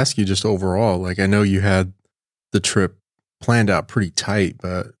meant to ask you just overall. Like, I know you had the trip planned out pretty tight,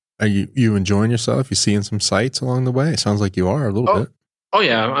 but are you enjoying yourself? You seeing some sights along the way? It sounds like you are a little bit. Oh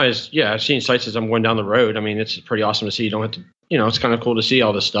yeah, I've seen sights as I'm going down the road. I mean, it's pretty awesome to see. You don't have to, it's kind of cool to see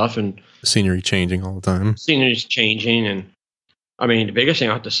all this stuff and scenery changing all the time. Scenery's changing, and I mean, the biggest thing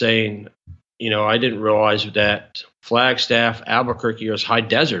I have to say, and I didn't realize that Flagstaff, Albuquerque was high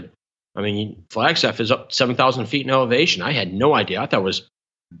desert. I mean, Flagstaff is up 7,000 feet in elevation. I had no idea. I thought it was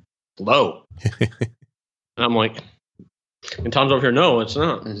low. And I'm like, and Tom's over here, no, it's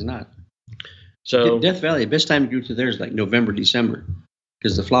not. It's not. So Death Valley, the best time to go to there is like November, December,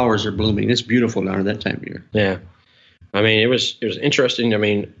 because the flowers are blooming. It's beautiful down at that time of year. Yeah, I mean, it was interesting. I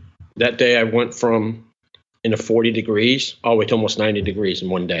mean, that day I went from in the 40 degrees all the way to almost 90 degrees in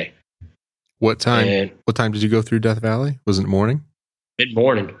one day. What time? What time did you go through Death Valley? Was it morning? Mid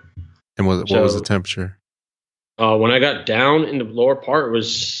morning. And what was the temperature? When I got down in the lower part, it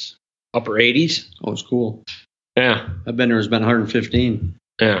was upper 80s. Oh, it's cool. Yeah, I've been there. It's been 115.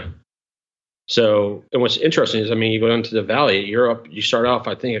 Yeah. So, and what's interesting is, I mean, you go down to the valley, you're up, you start off,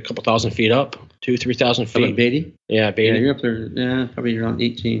 I think, a couple thousand feet up, 2,000-3,000 feet. About Beatty? Yeah, Beatty. Yeah, you're up there, probably around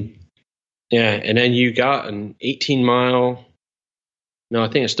 18. Yeah, and then you got an 18-mile, no, I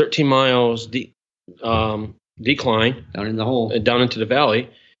think it's 13 miles decline. Down in the hole. Down into the valley.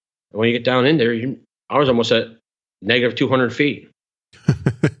 And when you get down in there, I was almost at negative 200 feet.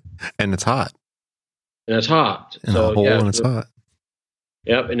 And it's hot. And it's hot. In a hole and it's hot.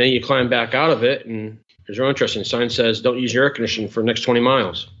 Yep, and then you climb back out of it, and it's real interesting. The sign says, don't use your air conditioning for the next 20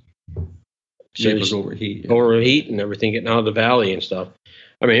 miles. So it was overheat. Yeah. Overheat and everything, getting out of the valley and stuff.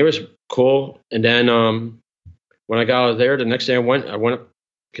 I mean, it was cool. And then when I got out of there, the next day I went up,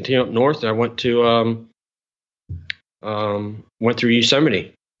 continued up north, and I went to went through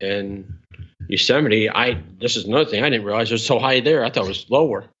Yosemite. And Yosemite, this is another thing I didn't realize it was so high there. I thought it was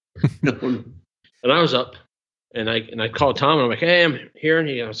lower. And I was up. And I called Tom, and I'm like, hey, I'm here. And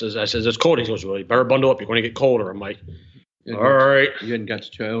I says, it's cold. He goes, well, you better bundle up. You're going to get colder. I'm like, all right. You hadn't got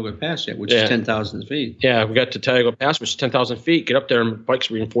to Tioga Pass yet, which is 10,000 feet. Yeah, we got to Tioga Pass, which is 10,000 feet. Get up there, and bikes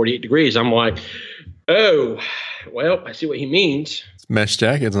reading 48 degrees. I'm like, oh, well, I see what he means. Mesh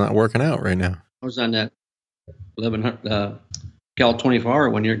jacket's not working out right now. I was on that 1100 Cal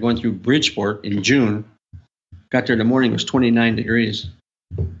 24 when you're going through Bridgeport in June. Got there in the morning, it was 29 degrees.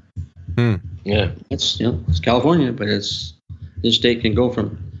 Yeah, it's it's California, but this state can go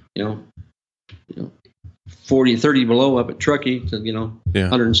from 40, 30 below up at Truckee to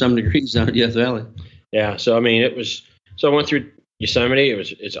 100 and some degrees down at Death Valley. Yeah, so I mean, I went through Yosemite.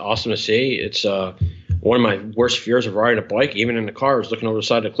 It's awesome to see. It's one of my worst fears of riding a bike, even in the car, is looking over the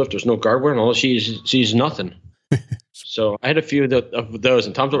side of the cliff. There's no guardrail, and all she sees nothing. So I had a few of those,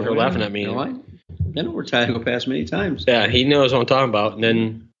 and Tom's over here laughing at me. I've been over Tioga Pass many times. Yeah, he knows what I'm talking about. And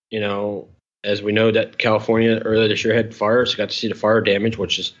then as we know that California earlier this year had fires, got to see the fire damage,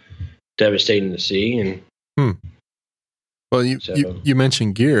 which is devastating to see. And well, you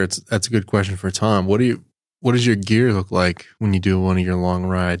mentioned gear. That's a good question for Tom. What does your gear look like when you do one of your long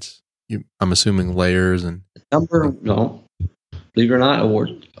rides? I'm assuming layers and no, believe it or not,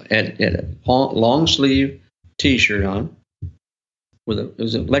 I had a long sleeve T-shirt on it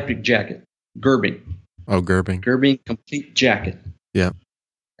was an electric jacket, Gerbing. Oh, Gerbing. Gerbing complete jacket. Yeah.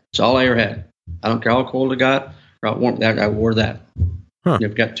 That's all I ever had. I don't care how cold it got or how warm that. I wore that. Huh.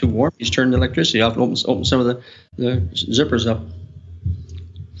 If it got too warm, you just turn the electricity off and open some of the zippers up.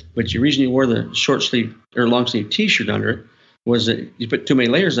 But the reason you wore the short sleeve or long sleeve T-shirt under it was that you put too many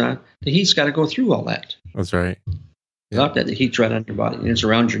layers on, the heat's got to go through all that. That's right. Without that, the heat's right on your body. And it's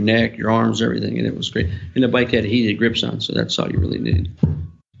around your neck, your arms, everything. And it was great. And the bike had heated grips on, so that's all you really needed.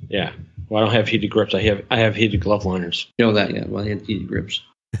 Yeah. Well, I don't have heated grips. I have heated glove liners. You know that, yeah. Well, I had heated grips.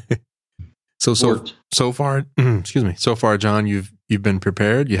 So far, excuse me. So far, John, you've been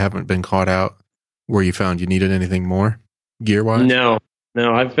prepared. You haven't been caught out where you found you needed anything more gear wise. No,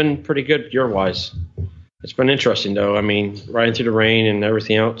 I've been pretty good gear wise. It's been interesting though. I mean, riding through the rain and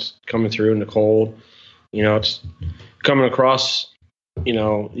everything else, coming through in the cold. It's coming across,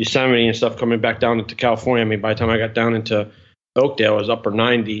 Yosemite and stuff, coming back down into California. I mean, by the time I got down into Oakdale, it was upper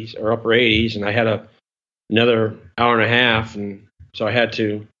 90s or upper 80s, and I had another hour and a half, and so I had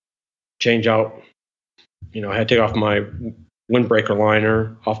to change out. I had to take off my windbreaker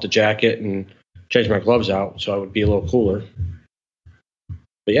liner off the jacket and change my gloves out so I would be a little cooler.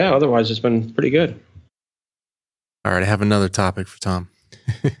 But yeah, otherwise it's been pretty good. All right, I have another topic for Tom.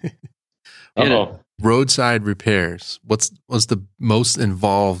 Uh-oh. Roadside repairs. What's the most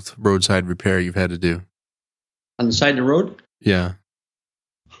involved roadside repair you've had to do? On the side of the road? Yeah.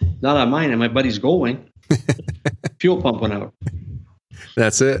 Not on mine, on my buddy's Goldwing. Fuel pump went out.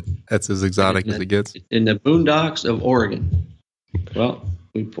 That's it? That's as exotic as it gets? In the boondocks of Oregon. Well,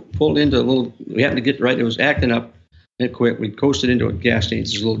 we pulled into we happened to get right, it was acting up, and it quit. We coasted into a gas station,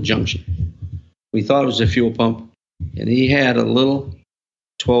 it's a little junction. We thought it was a fuel pump, and he had a little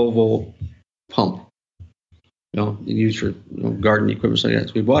 12-volt pump, used for garden equipment like that.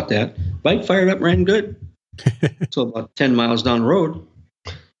 So we bought that. Bike fired up, ran good. So about 10 miles down the road,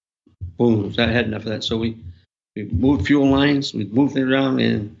 boom, I had enough of that. So we moved fuel lines, we moved it around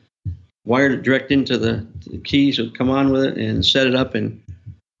and wired it direct into the keys, so come on with it and set it up, and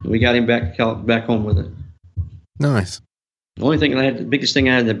We got him back home with it. Nice. The only thing the biggest thing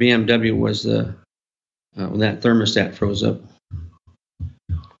I had in the BMW was when that thermostat froze up.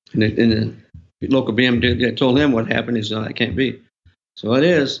 And the local BMW, I told him what happened. He said, "No, that can't be." So it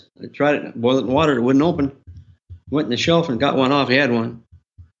is. I tried it, boiled it in water, it wouldn't open. Went in the shelf and got one off. He had one.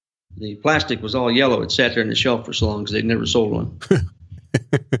 The plastic was all yellow. It sat there in the shelf for so long because they'd never sold one.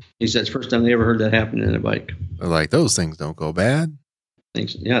 He said it's the first time they ever heard that happen in a bike. They're like, those things don't go bad.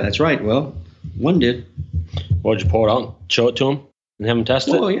 Thanks. Yeah, that's right. Well, one did. Well, did you pull it out and show it to him and have him test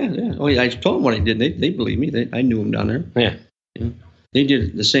it? Oh, yeah. Oh, yeah. I told them what I did. They believe me. I knew them down there. Yeah. They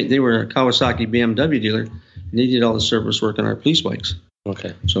did the same. They were a Kawasaki BMW dealer, and they did all the service work on our police bikes.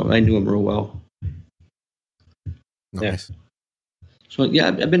 Okay. So I knew them real well. Nice. Yeah. So, yeah,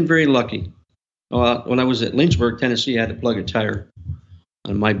 I've been very lucky. When I was at Lynchburg, Tennessee, I had to plug a tire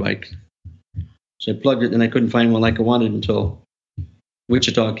on my bike. So I plugged it, and I couldn't find one like I wanted until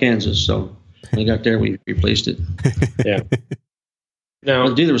Wichita, Kansas. So when I got there, we replaced it. Yeah. Now,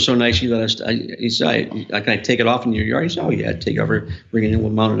 the dealer was so nice. He said, "Can I take it off in your yard?" He said, "Oh, yeah, take it over, bring it in,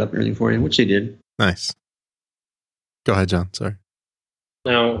 we'll mount it up and everything for you," which they did. Nice. Go ahead, John. Sorry.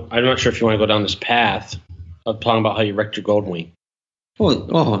 Now, I'm not sure if you want to go down this path of talking about how you wrecked your Goldwing.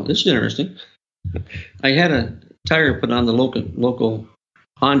 Oh, this is interesting. I had a tire put on the local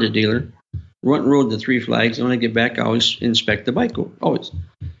Honda dealer. Went and rode the Three Flags, and when I get back, I always inspect the bike. Always.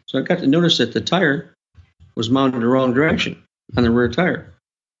 So I got to notice that the tire was mounted the wrong direction on the rear tire.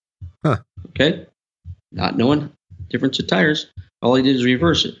 Huh. Okay? Not knowing difference of tires, all I did is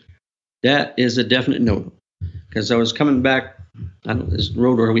reverse it. That is a definite no. Because I was coming back on this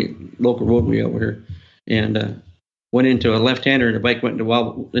local roadway over here, and went into a left-hander, and the bike went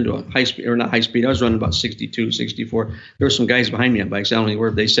into a high speed, or not high speed. I was running about 62, 64. There were some guys behind me on bikes. I don't know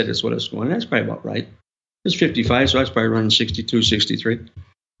where they said that's what I was going. That's probably about right. It was 55, so I was probably running 62, 63.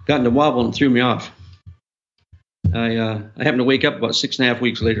 Got in the wobble and threw me off. I happened to wake up about 6.5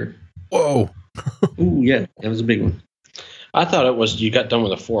 weeks later. Whoa. Ooh, yeah, that was a big one. I thought it was you got done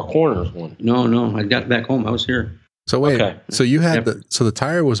with a Four Corners one. No, I got back home. I was here. So wait, so you had the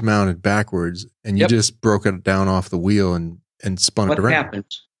tire was mounted backwards, and you just broke it down off the wheel and spun it around.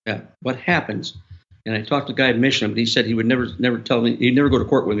 What happens? And I talked to the guy at Michelin, but he said he would never tell me. He'd never go to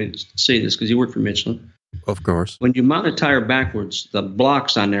court with me to say this because he worked for Michelin. Of course. When you mount a tire backwards, the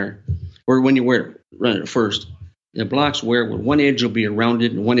blocks on there, or when you run it first, the blocks where one edge will be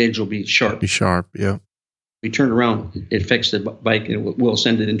rounded and one edge will be sharp. Be sharp, yeah. We turn around, it affects the bike, and we'll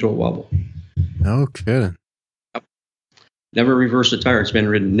send it into a wobble. No kidding. Never reverse a tire. It's been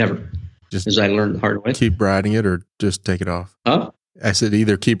ridden. Never. Just as I learned the hard way. Keep riding it or just take it off. Huh? I said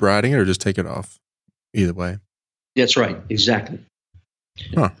either keep riding it or just take it off. Either way. That's right. Exactly.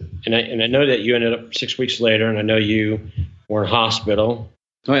 Huh. And I know that you ended up 6 weeks later, and I know you were in hospital.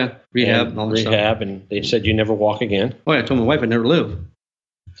 Oh, yeah. Rehab and all that stuff. And they said you never walk again. Oh, yeah. I told my wife I'd never live.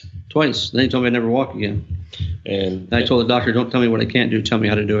 Twice. Then they told me I'd never walk again. And I told the doctor, don't tell me what I can't do. Tell me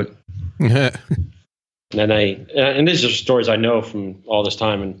how to do it. And these are stories I know from all this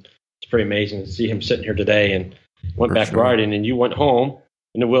time, and it's pretty amazing to see him sitting here today and went back riding, and you went home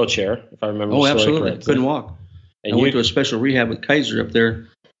in a wheelchair, if I remember. Oh, absolutely. Correctly. Couldn't walk. And I went to a special rehab with Kaiser up there.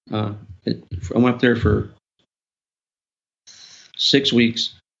 I went up there for 6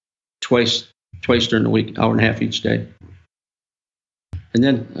 weeks, twice during the week, hour and a half each day. And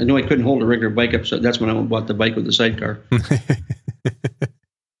then I knew I couldn't hold a regular bike up, so that's when I bought the bike with the sidecar.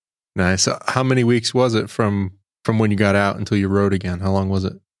 Nice. How many weeks was it from when you got out until you rode again? How long was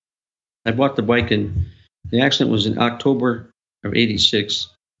it? I bought the bike the accident was in October of 86.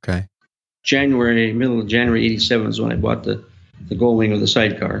 Okay. Middle of January 87 was when I bought the Goldwing with the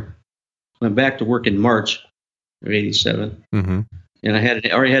sidecar. Went back to work in March of 87. Mm-hmm. And I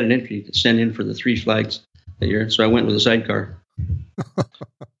already had an entry to send in for the Three Flags that year, so I went with a sidecar. It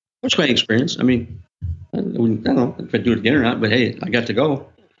was quite an experience. I mean, I don't know if I'd do it again or not, but hey, I got to go.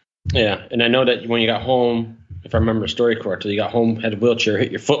 Yeah, and I know that when you got home, if I remember the story correctly, you got home, had a wheelchair,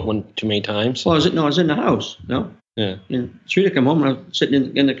 hit your foot too many times. Well, I was in the house. No. Yeah. And Shrita come home and I was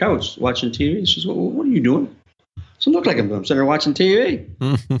sitting in the couch watching TV. She says, well, what are you doing? So look like I'm sitting there watching TV.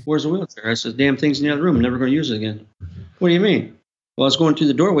 Where's the wheelchair? I said, damn thing's in the other room. I'm never going to use it again. What do you mean? Well, I was going through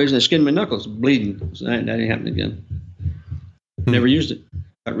the doorways and I skinned my knuckles, bleeding. So that didn't happen again. Never used it.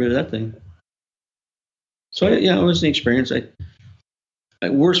 Got rid of that thing. So, yeah, it was an experience. My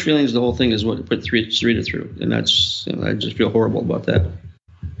worst feelings of the whole thing is what put Shrita through. And that's, I just feel horrible about that.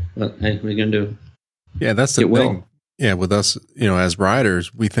 But hey, what are you going to do? Yeah, that's the thing. Yeah, with us, as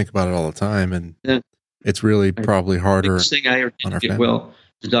riders, we think about it all the time. And it's really probably harder. The biggest thing I ever did get well,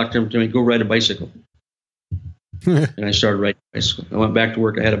 the doctor told me, go ride a bicycle. And I started riding bicycle. I went back to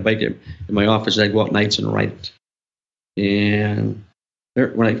work. I had a bike in my office. I'd go out nights and ride it. And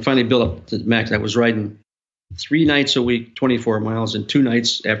when I finally built up to the max, I was riding 3 nights a week, 24 miles, and 2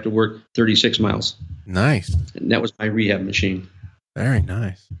 nights after work, 36 miles. Nice. And that was my rehab machine. Very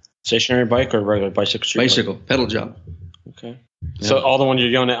nice. Stationary bike or regular bicycle? Bicycle, pedal job. Okay. Yeah. So all the ones you're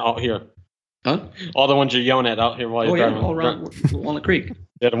yelling at out here? Huh? All the ones you're yelling at out here while you're driving? All around Walnut Creek.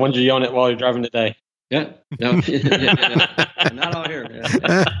 Yeah, the ones you're yelling at while you're driving today. Yeah. No, not out here.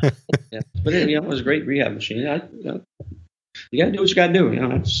 Yeah. But it was a great rehab machine. You got to do what you got to do.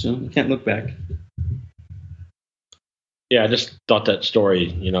 You can't look back. Yeah, I just thought that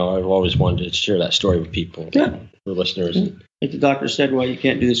story, I've always wanted to share that story with people, for listeners. Like the doctor said, well, you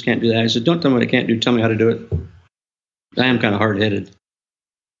can't do this, can't do that. I said, don't tell me what I can't do. Tell me how to do it. I am kind of hard-headed.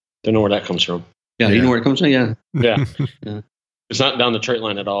 Don't know where that comes from. Yeah, you know where it comes from? Yeah. Yeah. It's not down the trait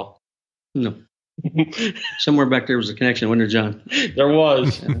line at all. No. Somewhere back there was a connection, wasn't there, John? There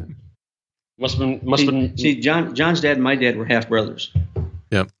was. Must have been. See, John's dad and my dad were half brothers.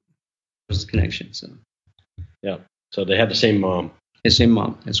 Yep. That was the connection. So. Yeah. So they had the same mom. The same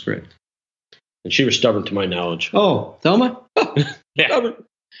mom. That's correct. And she was stubborn, to my knowledge. Oh, Thelma? Yeah. Stubborn.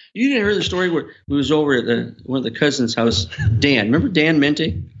 You didn't hear the story where we was over at one of the cousins' house. Dan, remember Dan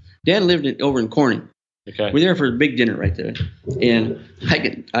Mente? Dan lived over in Corning. Okay. We're there for a big dinner right there, and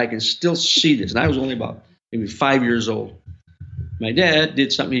I can still see this. And I was only about maybe 5 years old. My dad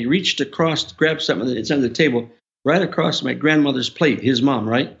did something. He reached across, grabbed something that's under the table, right across my grandmother's plate. His mom,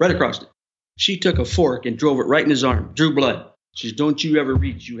 right across it. She took a fork and drove it right in his arm. Drew blood. She says, "Don't you ever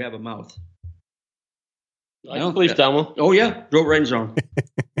reach. You have a mouth." I don't believe Thelma. Oh yeah, drove right in his arm.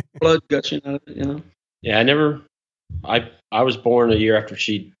 Blood gushing out of it. Yeah, I was born a year after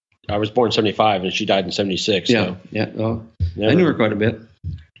she. I was born in 75 and she died in 76. Yeah, so. yeah. Well, I knew her quite a bit.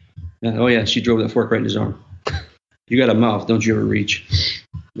 Yeah, oh yeah, she drove that fork right in his arm. You got a mouth, don't you ever reach.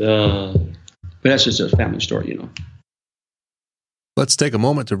 But that's just a family story, Let's take a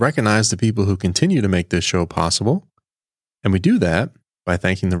moment to recognize the people who continue to make this show possible. And we do that by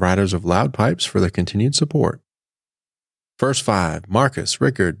thanking the riders of Loud Pipes for their continued support. First 5, Marcus,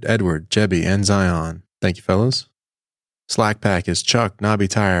 Rickard, Edward, Jebby, and Zion. Thank you, fellas. Slack Pack is Chuck, Nobby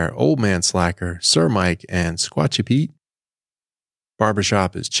Tire, Old Man Slacker, Sir Mike, and Squatchy Pete.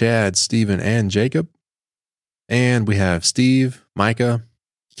 Barbershop is Chad, Steven, and Jacob. And we have Steve, Micah,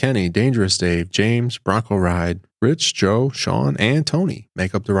 Kenny, Dangerous Dave, James, Bronco Ride, Rich, Joe, Sean, and Tony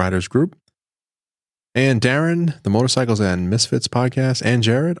make up the Riders group. And Darren, the Motorcycles and Misfits podcast, and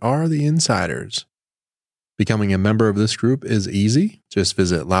Jared are the insiders. Becoming a member of this group is easy. Just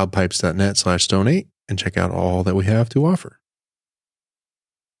visit loudpipes.net/donate and check out all that we have to offer.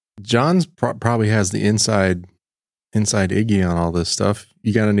 John's probably has the inside Iggy on all this stuff.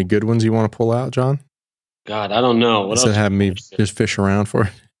 You got any good ones you want to pull out, John? God, I don't know. What else? Having me just fish around for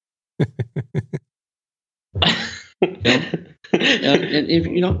it. And if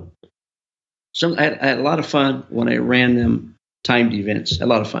I had a lot of fun when I ran them timed events. A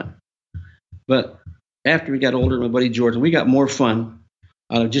lot of fun. But after we got older, my buddy George, we got more fun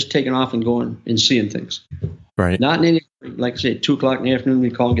out of just taking off and going and seeing things. Right. Not in any, like I say, 2:00 in the afternoon,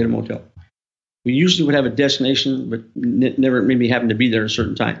 we call and get a motel. We usually would have a destination, but never maybe happen to be there at a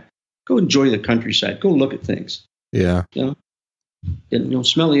certain time. Go enjoy the countryside. Go look at things. Yeah. And,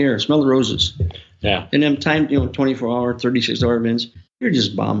 smell the air, smell the roses. Yeah. And then time, 24-hour, 36-hour events, you're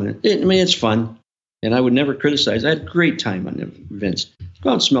just bombing it. It's fun. And I would never criticize. I had a great time on the events.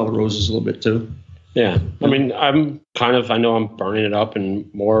 Go out and smell the roses a little bit too. Yeah. I mean, I know I'm burning it up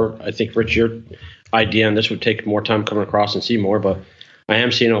and more. I think, Rich, your idea on this would take more time coming across and see more, but I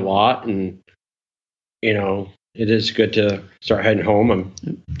am seeing a lot, and, it is good to start heading home and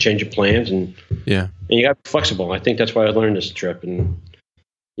changing plans, and you got to be flexible. I think that's why I learned this trip, and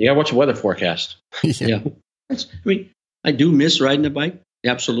you got to watch the weather forecast. Yeah. I do miss riding a bike.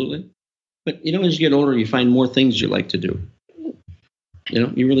 Absolutely. But, as you get older, you find more things you like to do.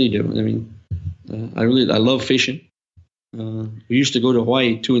 You really do. I mean, I love fishing. We used to go to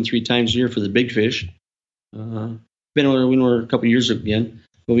Hawaii 2 and 3 times a year for the big fish. Been over when we were a couple of years again,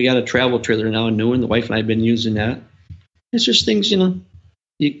 but we got a travel trailer now in Newen. The wife and I have been using that. It's just things,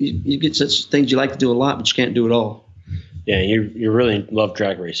 you get such things you like to do a lot, but you can't do it all. Yeah, you really love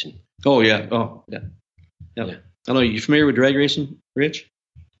drag racing. Oh yeah, yeah. I don't know. You familiar with drag racing, Rich?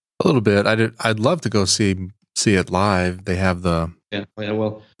 A little bit. I'd love to go see it live. They have the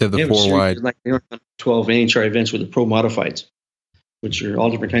well, they have the 4-wide, like 12 NHR events with the Pro Modifieds, which are all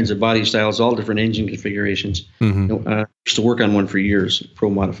different kinds of body styles, all different engine configurations. Mm-hmm. I used to work on one for years, Pro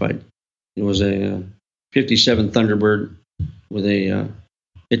Modified. It was a 57 Thunderbird with a.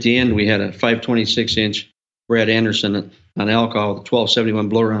 At the end, we had a 526-inch Brad Anderson on alcohol, the 1271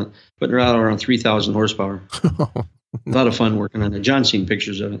 blower on, putting her out around 3,000 horsepower. A lot of fun working on it. John's seen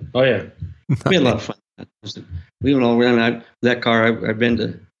pictures of it. Oh yeah, we had a lot of fun. We went all around. That car, I've been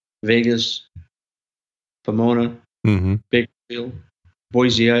to Vegas, Pomona, Bakersfield,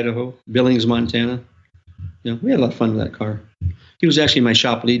 Boise, Idaho, Billings, Montana. You know, we had a lot of fun with that car. He was actually my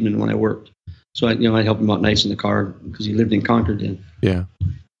shop leadman when I worked, so I helped him out nights in the car because he lived in Concord then. Yeah.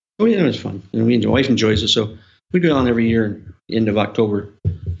 Oh yeah, it was fun. You know, my wife enjoys it, so we go on every year, end of October,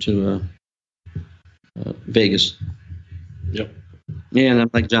 to Vegas. Yep. Yeah, and I'm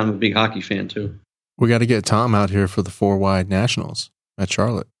like John, I'm a big hockey fan too. We got to get Tom out here for the 4-wide nationals at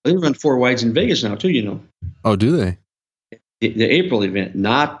Charlotte. They run 4 wides in Vegas now too. You know. Oh, do they? The April event,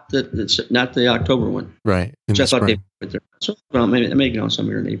 not the October one. Right. Which I thought they put there. So well, maybe it may go on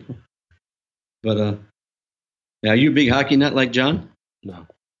somewhere in April. But yeah, are you a big hockey nut like John? No.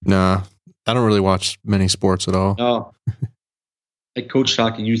 Nah, I don't really watch many sports at all. Oh. I coached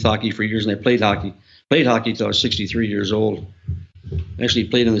hockey, youth hockey for years, and I played hockey. Played hockey till I was 63 years old. I actually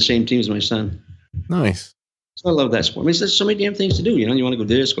played on the same team as my son. Nice. So I love that sport. I mean, there's so many damn things to do. You know, you want to go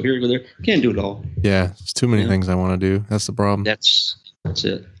this, go here, go there. You can't do it all. Yeah, it's too many things I want to do. That's the problem. That's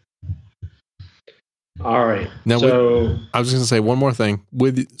it. All right. Now, I was going to say one more thing.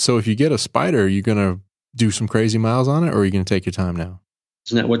 So if you get a Spider, are you going to do some crazy miles on it, or are you going to take your time now?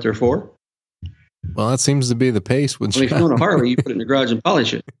 Isn't that what they're for? Well, that seems to be the pace. If you own a Harley, you put it in the garage and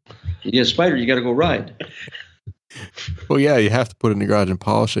polish it. You get a Spider, you got to go ride. Well, yeah, you have to put it in the garage and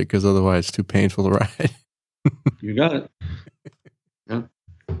polish it because otherwise it's too painful to ride. You got it. Yeah.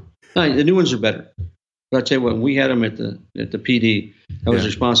 No, the new ones are better. But I tell you what, when we had them at the PD, I was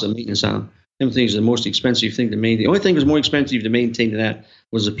responsible for maintenance on them. Them things are the most expensive thing to maintain. The only thing that was more expensive to maintain than that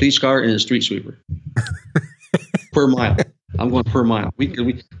was a police car and a street sweeper per mile. I'm going per mile. We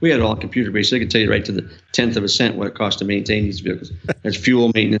had it all computer based. So they could tell you right to the 10th of a cent what it costs to maintain these vehicles. That's fuel,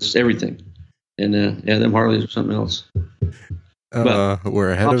 maintenance, everything. And them Harleys are something else.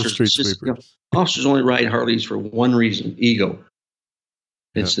 We're ahead of street sweepers. You know, officers only ride Harleys for one reason: ego.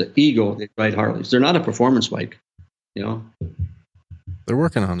 It's the ego that ride Harleys. They're not a performance bike. You know. They're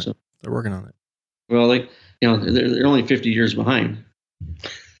working on it. They're working on it. Well, they're only 50 years behind. You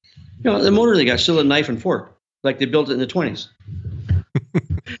know, the motor they got still a knife and fork, like they built it in the 20s.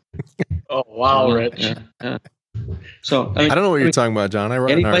 Oh wow, Rich. So I don't know what you're talking about, John.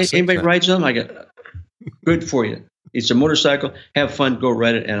 Anybody rides them? I got good for you. It's a motorcycle. Have fun. Go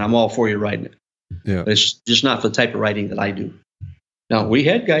ride it, and I'm all for you riding it. Yeah, but it's just not for the type of riding that I do. Now we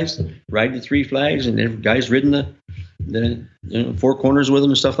had guys ride the Three Flags, and there were guys ridden the Four Corners with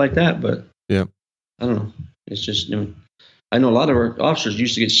them and stuff like that. But yeah, I don't know. It's just I know a lot of our officers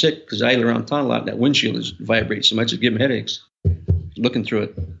used to get sick because I idle around town a lot. And that windshield vibrates so much it give them headaches looking through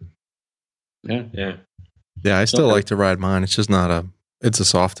it. Yeah. I still like to ride mine. It's just it's a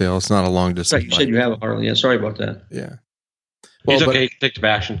Softail. It's not a long distance. Right, you said you have a Harley. Yeah, sorry about that. Yeah. Well, it's okay. Take the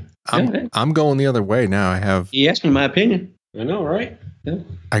action. I'm going the other way now. I have. You asked me my opinion. I know, right? Yeah.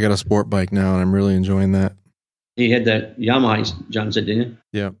 I got a sport bike now, and I'm really enjoying that. You had that Yamaha, John said, didn't you?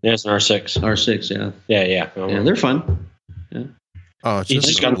 Yeah. Yeah, it's an R6. R6, yeah. Yeah, they're fun. Yeah. Oh, it's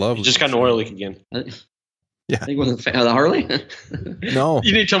just lovely. He just got an oil leak again. Yeah. I think it wasn't the Harley. No.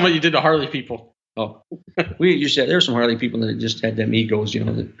 You need to tell me what you did to Harley people. Oh, you said there were some Harley people that just had them egos,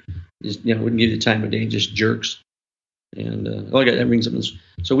 that just wouldn't give you the time of day, just jerks. And that brings up this.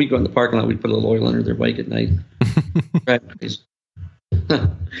 So we go in the parking lot, we put a little oil under their bike at night. Right.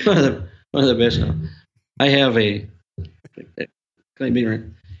 one of the best. I have it's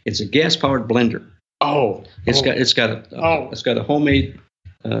a gas powered blender. Oh, it's got a homemade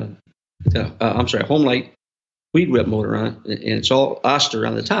Homelight weed whip motor on it, and it's all Oster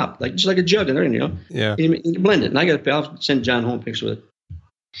on the top, just like a jug and everything, Yeah. You blend it, and I'll send John home a picture with it.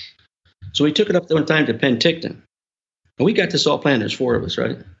 So we took it up one time to Penticton, and we got this all planned. There's 4 of us,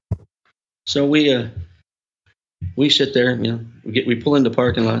 right? So we sit there, we pull in the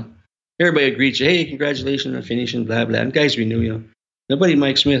parking lot. Everybody greets you, hey, congratulations on finishing, blah blah. And guys we knew, My buddy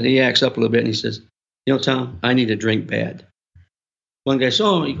Mike Smith, he acts up a little bit, and he says, Tom, I need a drink bad. One guy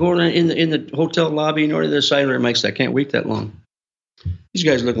said, you go in the hotel lobby and order the cider. Mike said, I can't wait that long. These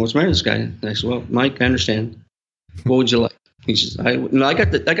guys are looking, what's the matter with this guy? And I said, well, Mike, I understand. What would you like? He says, I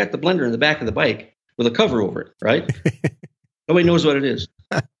got the blender in the back of the bike with a cover over it, right? Nobody knows what it is.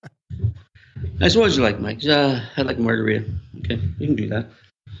 I said, what would you like, Mike? He said, I'd like a margarita. Okay, you can do that.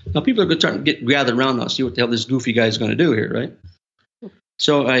 Now people are going to get gathered around now, see what the hell this goofy guy is going to do here, right?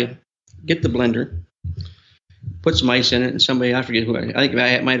 So I get the blender, put some ice in it, and somebody, I forget who, I think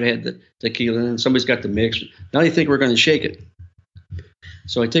I might have had the tequila, and somebody's got the mix. Now they think we're going to shake it.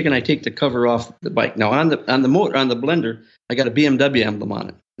 So I take the cover off the bike. Now on the blender, I got a BMW emblem on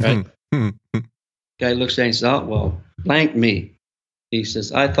it. Right. Guy looks at it and says, "Oh well, blank me." He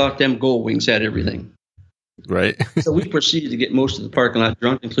says, "I thought them Gold Wings had everything." Right. So we proceeded to get most of the parking lot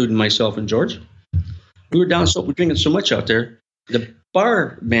drunk, including myself and George. We were drinking so much out there. The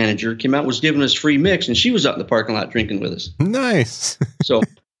bar manager came out and was giving us free mix, and she was out in the parking lot drinking with us. Nice. So,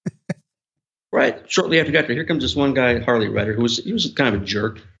 right shortly after we got there, here comes this one guy, Harley rider, he was kind of a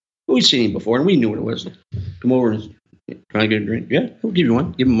jerk. We'd seen him before, and we knew what it was. Come over and try to get a drink. Yeah, we'll give you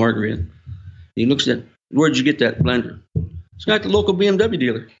one. Give him a margarita. He looks at, "Where'd you get that blender?" It's got the local BMW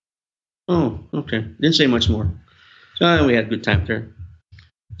dealer. Oh, okay. Didn't say much more. So we had a good time there.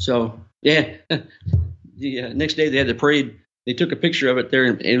 So, yeah. The next day they had the parade. They took a picture of it there,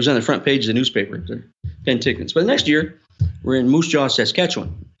 and it was on the front page of the newspaper. 10 tickets. But the next year, we're in Moose Jaw,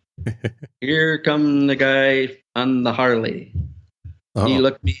 Saskatchewan. Here come the guy on the Harley. Oh. He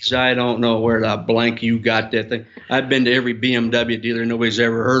looked at me and said, "I don't know where the blank you got that thing. I've been to every BMW dealer. Nobody's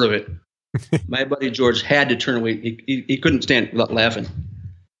ever heard of it." My buddy George had to turn away. He couldn't stand it without laughing.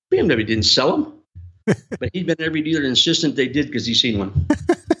 BMW didn't sell them. But he'd been to every dealer insistent they did because he'd seen one.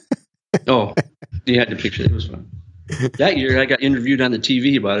 Oh, he had the picture. It was fun. That year, I got interviewed on the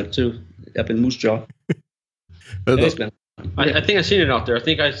TV about it, too, up in Moose Jaw. I think I've seen it out there.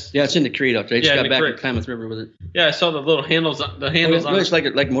 Yeah, it's in the crate out there. I just got back in Klamath River with it. Yeah, I saw the little handles. The handles on it. It's like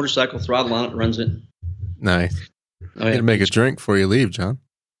a motorcycle throttle on it, runs it. Nice. Oh, yeah. You make a drink before you leave, John.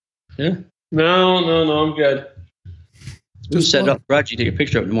 Yeah. No, I'm good. Just set up, Roger. You take a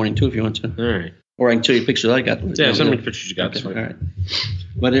picture of it in the morning, too, if you want to. All right. Or I can show you pictures I got. Yeah, send me the pictures you got. Okay, all right.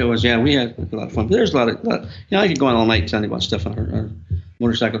 But it was, we had a lot of fun. But there's a lot I could go on all night telling you about stuff on our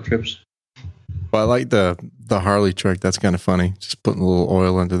motorcycle trips. Well, I like the Harley trick. That's kind of funny. Just putting a little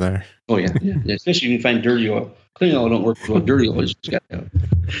oil under there. Oh, yeah. Especially when you find dirty oil. Clean oil don't work well. Dirty oil is just got to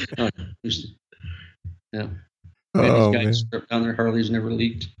yeah. Oh, these guys down there, Harleys never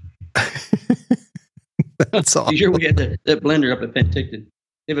leaked. That's awesome. The year we had that blender up at Penticton,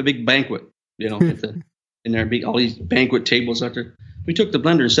 they have a big banquet, in there, all these banquet tables out there. We took the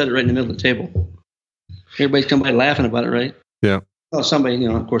blender and set it right in the middle of the table. Everybody's come by laughing about it, right? Yeah. Well, somebody,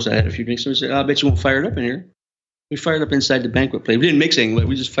 of course, I had a few drinks. So we said, "I bet you won't fire it up in here." We fired up inside the banquet plate. We didn't mix anything, but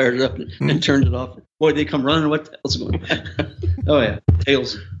we just fired it up and turned it off. Boy, they come running. What the hell's going on? Oh, yeah.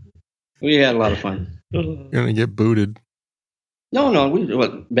 Tails. We had a lot of fun. You're going to get booted.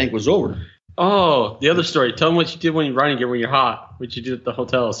 No. Bank was over. Oh, the other story. Tell them what you did when you're riding again when you're hot. What you did at the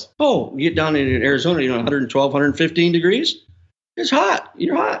hotels. Oh, you get down in Arizona, 112, 115 degrees. It's hot.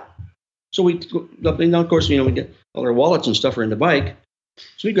 You're hot. So we go up, and of course, we get all our wallets and stuff are in the bike.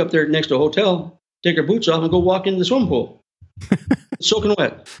 So we go up there next to a hotel, take our boots off, and go walk in the swimming pool. It's soaking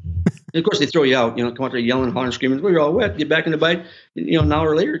wet. And of course, they throw you out. Come out there yelling, hollering, screaming. We're all wet. Get back in the bike. An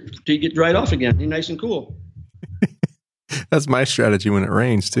hour later, till you get dried off again. You're nice and cool. That's my strategy when it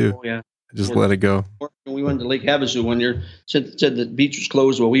rains too. Oh yeah. Just let it go. We went to Lake Havasu one year. Said the beach was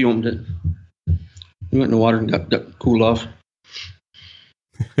closed. Well, we owned it. We went in the water and got cooled off.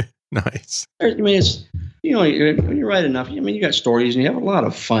 Nice. I mean, it's when you ride enough. You got stories and you have a lot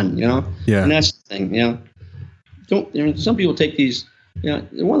of fun. Yeah. And that's the thing. Some people take these.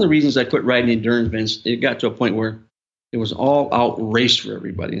 One of the reasons I quit riding endurance events, it got to a point where it was all out race for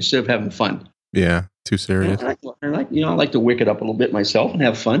everybody instead of having fun. Yeah, too serious. I like to wick it up a little bit myself and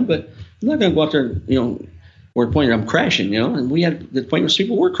have fun, but I'm not going to go out there, where the point where I'm crashing, and we had the point where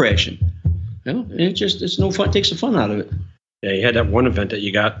people were crashing. It's no fun. It takes the fun out of it. Yeah, you had that one event that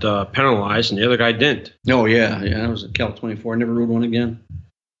you got penalized and the other guy didn't. Oh, yeah. That was at Cal 24. I never rode one again.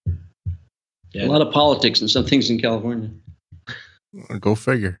 Yeah. A lot of politics and some things in California. Go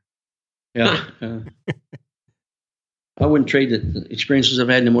figure. Yeah. I wouldn't trade the experiences I've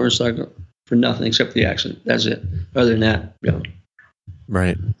had in the motorcycle for nothing except the accident. That's it. Other than that,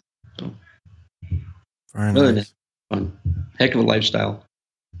 Right. So, very nice. Fun. Heck of a lifestyle.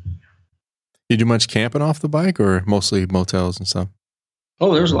 You do much camping off the bike or mostly motels and stuff?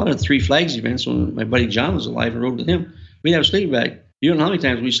 Oh, there was a lot of Three Flags events when my buddy John was alive and rode with him. We'd have a sleeping bag. You don't know how many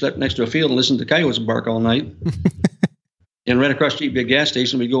times we slept next to a field and listened to coyotes bark all night. And right across the street, big gas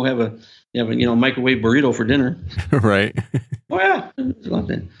station, we'd go have a microwave burrito for dinner. Right. Oh, yeah.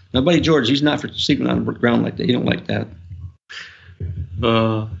 My buddy George, he's not for sleeping on the ground like that. He don't like that.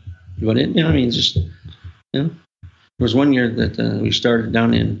 But there was one year that we started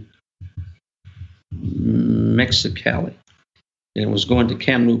down in Mexicali. And it was going to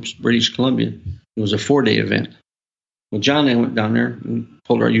Kamloops, British Columbia. It was a 4-day event. Well, John and I went down there and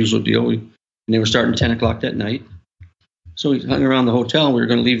pulled our usual deal. And they were starting 10 o'clock that night. So we hung around the hotel. We were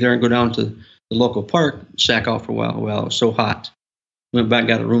going to leave there and go down to the local park, sack off for a while. Well, it was so hot. Went back,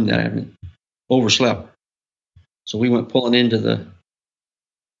 got a room that evening. Overslept. So we went pulling into the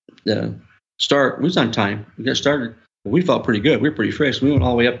start. We was on time. We got started. But we felt pretty good. We were pretty fresh. We went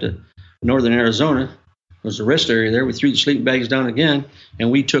all the way up to northern Arizona. There was a rest area there. We threw the sleeping bags down again,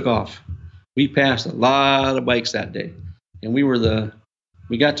 and we took off. We passed a lot of bikes that day. And we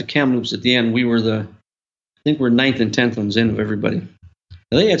got to Kamloops at the end. I think we're 9th and 10th ones in of everybody.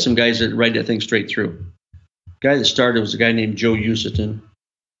 Now, they had some guys that ride that thing straight through. The guy that started was a guy named Joe Usiton,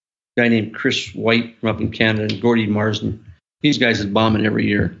 a guy named Chris White from up in Canada, and Gordy Marsden. These guys had bombing every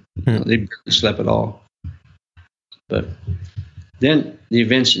year. They barely slept at all. But then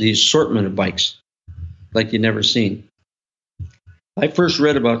the assortment of bikes, like you'd never seen. I first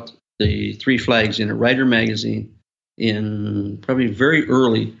read about the Three Flags in a Rider magazine in probably late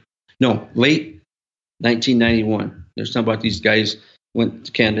 1991. There's something about these guys went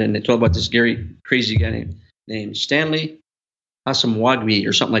to Canada and they told about this crazy guy named Stanley Asamwagbi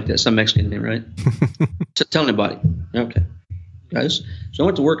or something like that, some Mexican name, right? Tell anybody. Okay. Guys. So I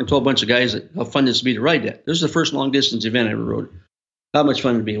went to work and told a bunch of guys how fun this would be to ride that. This is the first long distance event I ever rode. How much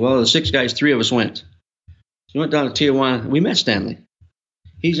fun it would be. Well, the 6 guys, 3 of us went. So we went down to Tijuana. We met Stanley.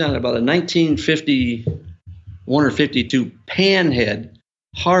 He's on about a 1951 or 52 Panhead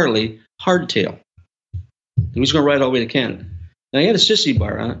Harley hardtail. He was going to ride all the way to Canada. Now, he had a sissy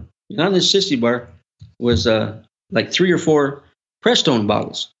bar on it. And on this sissy bar was like 3 or 4 Prestone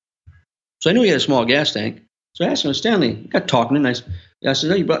bottles. So I knew he had a small gas tank. So I asked him, Stanley, got talking, and I said,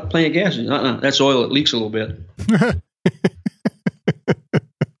 "No, you brought plenty of gas." He said, that's oil. It leaks a little bit. Can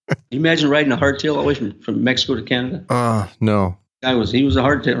you imagine riding a hardtail all the way from Mexico to Canada? No. He was a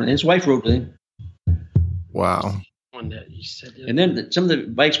hardtail, and his wife rode with him. Wow. And then some of the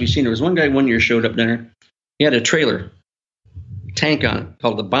bikes we've seen, there was one guy one year showed up there. He had a trailer tank on it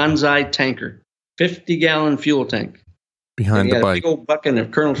called the Bonsai Tanker, 50-gallon fuel tank. Behind the bike. A big old bucket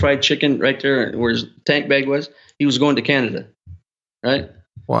of Colonel Fried Chicken right there where his tank bag was. He was going to Canada, right?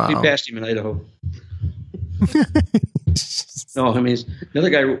 Wow. We passed him in Idaho. No, I mean, another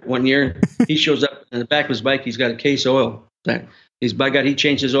guy one year, he shows up in the back of his bike. He's got a case of oil. By God, he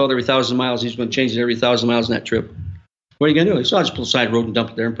changed his oil every 1,000 miles. He's going to change it every 1,000 miles on that trip. What are you going to do? So I just pull the side road and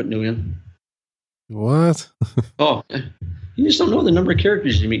dump it there and put new in. What? Oh, you just don't know the number of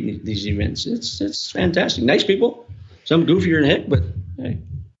characters you meet in these events. It's fantastic. Nice people. Some goofier than heck, but hey,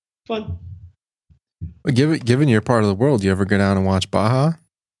 fun. Well, given your part of the world, you ever go down and watch Baja?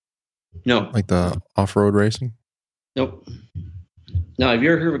 No. Like the off-road racing? Nope. Now, have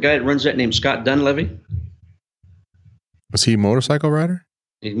you ever heard of a guy that runs that named Scott Dunleavy? Was he a motorcycle rider?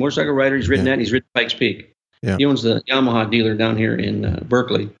 He's a motorcycle rider. He's ridden that, and he's ridden Pikes Peak. Yeah. He owns the Yamaha dealer down here in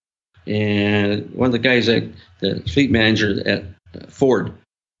Berkeley. And one of the guys, the fleet manager at Ford,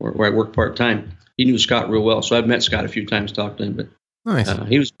 where I work part-time, he knew Scott real well. So I've met Scott a few times, talked to him. But nice.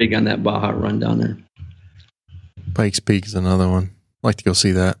 He was big on that Baja run down there. Pikes Peak is another one. I'd like to go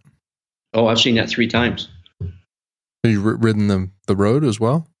see that. Oh, I've seen that 3 times. Have you ridden the road as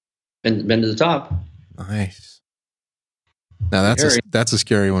well? Been to the top. Nice. Now that's a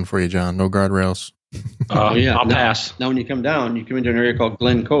scary one for you, John. No guardrails. Yeah. I'll pass. Now when you come down, you come into an area called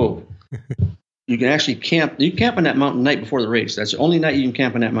Glen Cove. You can actually camp. You camp on that mountain the night before the race. That's the only night you can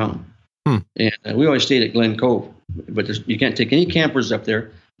camp on that mountain. And we always stayed at Glen Cove. But you can't take any campers up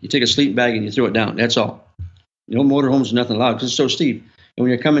there. You take a sleeping bag and you throw it down. That's all. No motorhomes, nothing allowed because it's so steep. And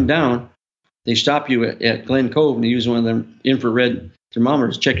when you're coming down, they stop you at Glen Cove and they use one of them infrared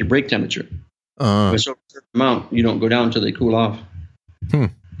thermometers to check your brake temperature. If it's over a certain amount, you don't go down until they cool off.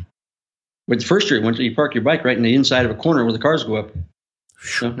 But the first year, when you park your bike right in the inside of a corner where the cars go up,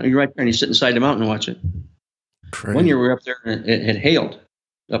 you're right there and you sit inside the mountain and watch it. Crazy. One year we were up there and it had hailed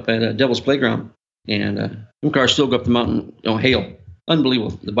up at Devil's Playground. And them cars still go up the mountain, hail.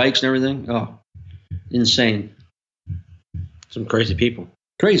 Unbelievable. The bikes and everything. Oh, insane. Some crazy people.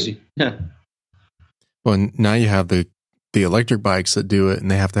 Crazy. Yeah. Well, now you have the electric bikes that do it, and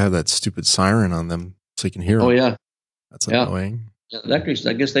they have to have that stupid siren on them so you can hear them. Oh, yeah. That's annoying. Yeah, electrics,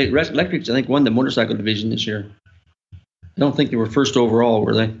 I think, won the motorcycle division this year. I don't think they were first overall,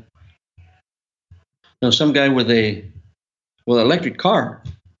 were they? No, some guy with an electric car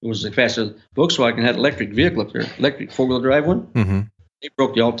was the fastest. Volkswagen had an electric vehicle up there, electric four-wheel drive one. Mm-hmm. They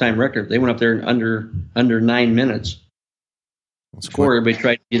broke the all-time record. They went up there in under 9 minutes. Before everybody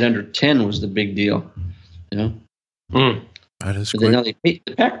tried to get under 10 was the big deal. That is quick. Now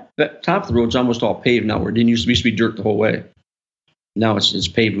the top of the road's almost all paved now. Where it used to be dirt the whole way. Now it's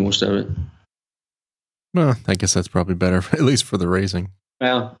paved most of it. Well, I guess that's probably better, at least for the racing.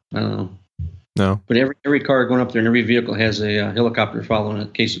 Well, I don't know. No, but every car going up there and every vehicle has a helicopter following it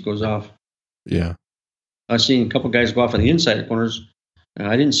in case it goes off. Yeah, I've seen a couple guys go off on the inside of corners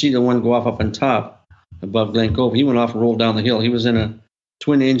I didn't see the one go off up on top above Glen Cove. He went off and rolled down the hill. He was in a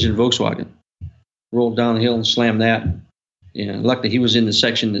twin-engine Volkswagen. Rolled down the hill and slammed that. Yeah, luckily he was in the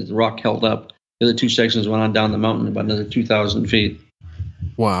section that the rock held up. The other two sections went on down the mountain about another 2,000 feet.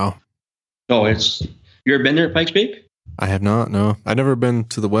 Wow. Oh, you ever been there at Pikes Peak? I have not, no. I've never been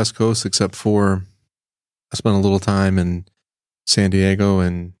to the West Coast except for I spent a little time in San Diego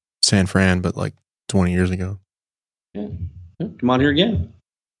and San Fran, but like 20 years ago. Yeah. Come on here again.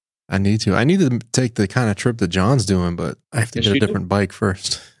 I need to. I need to take the kind of trip that John's doing, but I have to get a different bike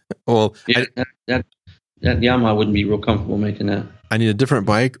first. Well, yeah, that Yamaha wouldn't be real comfortable making that. I need a different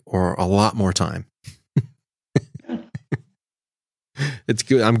bike or a lot more time. It's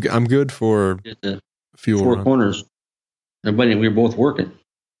good. I'm good for fuel. 4 corners. Everybody, we were both working.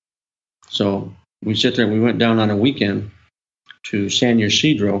 So we sit there and we went down on a weekend to San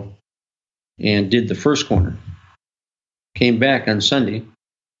Ysidro and did the first corner. Came back on Sunday.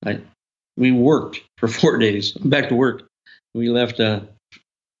 We worked for 4 days. I'm back to work. We left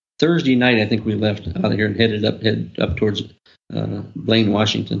Thursday night. I think we left out of here and headed up towards Blaine,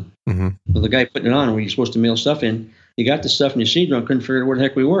 Washington. Mm-hmm. Well, the guy putting it on, we were supposed to mail stuff in. He got the stuff in Ysidro and couldn't figure out where the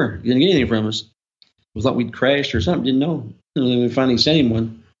heck we were. He didn't get anything from us. We thought we'd crashed or something. Didn't know. And then we finally sent him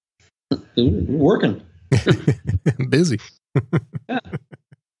one. We were working. Busy. Yeah.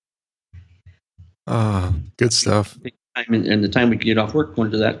 Good stuff. And the time we could get off work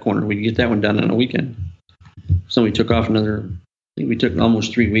going to that corner, we could get that one done on a weekend. So we took off I think we took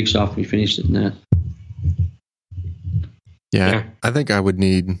almost 3 weeks off. We finished it in that. Yeah, I think I would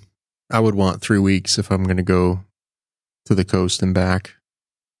want 3 weeks if I'm going to go to the coast and back.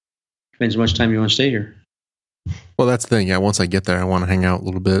 Depends how much time you want to stay here. Well, that's the thing. Yeah, once I get there, I want to hang out a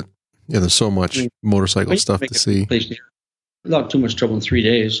little bit. Yeah, there's so much motorcycle stuff to see. Without too much trouble in 3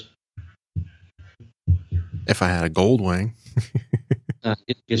 days. If I had a Goldwing.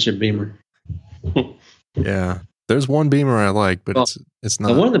 Get your Beamer. Yeah. There's one Beamer I like, but it's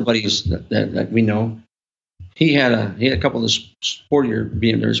not. One of the buddies that we know, he had a couple of the sportier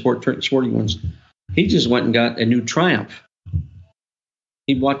BMW, sporty ones. He just went and got a new Triumph.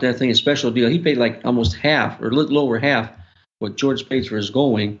 He bought that thing a special deal. He paid like almost half or a little over half what George paid for his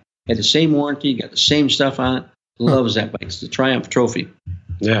Goldwing. Had the same warranty, got the same stuff on it. Loves that bike. It's the Triumph Trophy.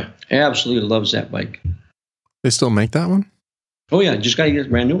 Yeah. Absolutely loves that bike. They still make that one? Oh, yeah. Just got to get a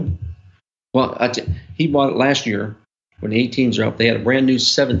brand new one. Well, he bought it last year when the 18s are up. They had a brand new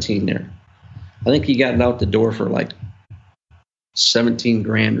 17 there. I think he got it out the door for like 17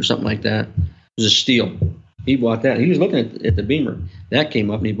 grand or something like that. It was a steal. He bought that. He was looking at the Beamer. That came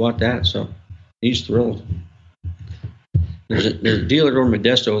up and he bought that. So he's thrilled. There's a dealer over in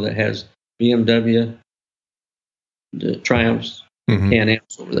Modesto that has BMW, the Triumphs,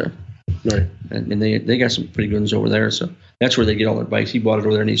 Can-Ams over there. Right. And they got some pretty good ones over there. So that's where they get all their bikes. He bought it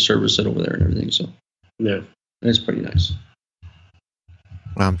over there and he serviced it over there and everything. So yeah, it's pretty nice.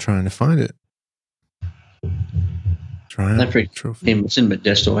 I'm trying to find it. Trophy. It's in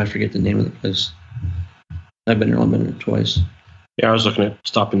Modesto. I forget the name of the place. I've been there. I've been there twice. Yeah, I was looking at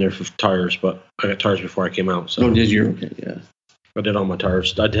stopping there for tires, but I got tires before I came out. So. Oh, did you? Okay, yeah. I did all my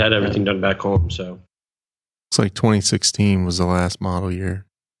tires. I had everything done back home. So it's like 2016 was the last model year.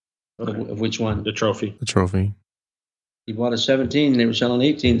 Okay. Of which one? The Trophy. The Trophy. He bought a 17 and they were selling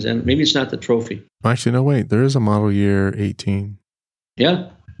 18s, and maybe it's not the Trophy. Actually, no, wait. There is a model year 18. Yeah.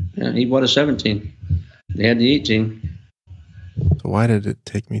 He bought a 17. They had the 18. So why did it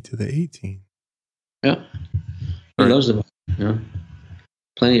take me to the 18? Yeah. He loves the bike. Yeah.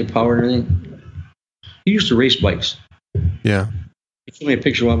 Plenty of power and everything. He used to race bikes. Yeah. He showed me a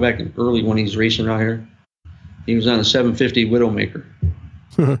picture a while back early when he's racing out here. He was on a 750 Widowmaker.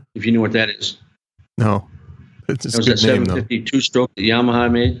 If you know what that is. No. It's that was that 750 two-stroke that Yamaha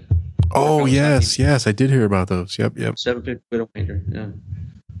made. Oh, yes. I did hear about those. Yep. 750 Widowmaker, yeah.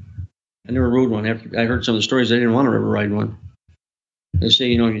 I never rode one. After I heard some of the stories, I didn't want to ever ride one. They say,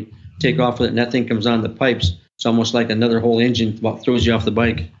 you take off with it and that thing comes on the pipes. It's almost like another whole engine throws you off the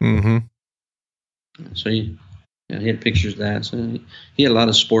bike. Mm-hmm. So he had pictures of that. So he had a lot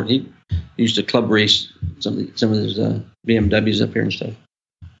of sport. He used to club race some of his BMWs up here and stuff.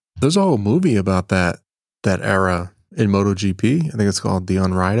 There's a whole movie about that era in MotoGP. I think it's called The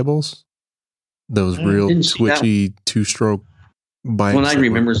Unridables. Those real twitchy two-stroke bikes. One I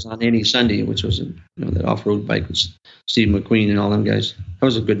remember is on Any Sunday, which was that off-road bike with Steve McQueen and all them guys. That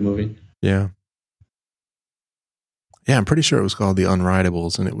was a good movie. Yeah. Yeah, I'm pretty sure it was called The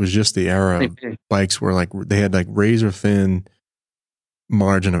Unridables, and it was just the era of bikes where they had razor thin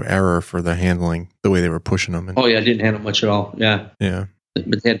margin of error for the handling, the way they were pushing them. Oh yeah, it didn't handle much at all. Yeah. Yeah.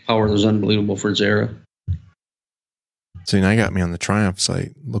 But they had power that was unbelievable for its era. So now you got me on the Triumph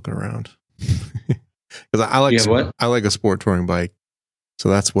site looking around. Because I like a sport touring bike. So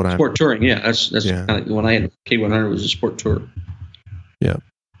that's what sport touring, yeah. That's kind of, when I had K100, it was a sport tour. Yeah.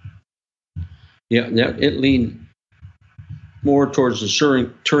 Yeah, it leaned more towards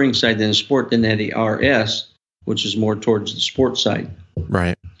the touring side than the sport. Then they had the RS, which is more towards the sport side.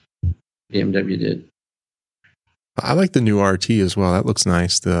 Right. BMW did. I like the new RT as well. That looks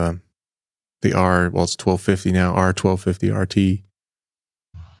nice. The R, well, it's 1250 now, R1250 RT.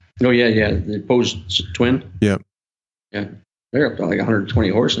 Oh, yeah. The Bose twin. Yep. Yeah. They're up to like 120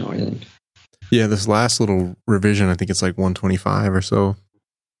 horse now, I think. Yeah, this last little revision, I think it's like 125 or so.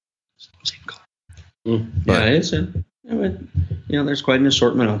 Same color. Yeah, it's there's quite an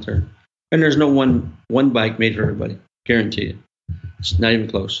assortment out there. And there's no one bike made for everybody. Guarantee you. It's not even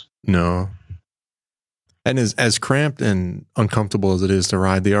close. No. And as cramped and uncomfortable as it is to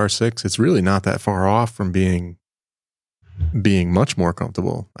ride the R6, it's really not that far off from being much more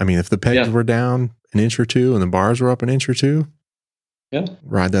comfortable. I mean, if the pegs were down an inch or two and the bars were up an inch or two,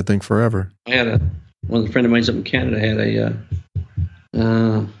 ride that thing forever. I had one of the friend of mine's up in Canada had a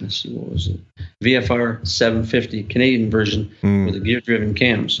let's see, what was it? VFR 750 Canadian version with the gear-driven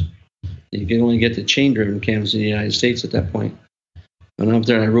cams. You could only get the chain-driven cams in the United States at that point. And I went up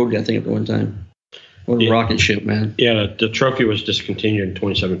there and I rode that thing at one time. What a rocket ship, man. Yeah, the trophy was discontinued in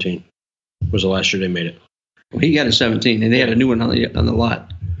 2017. Was the last year they made it. Well, he got a 17, and they had a new one on the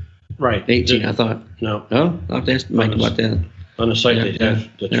lot. Right. 18, I thought. No. Oh, I'll have to ask Mike about that. On the site, they have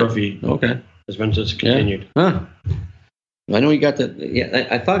the trophy has been discontinued. Yeah. Huh. I know he got that. Yeah,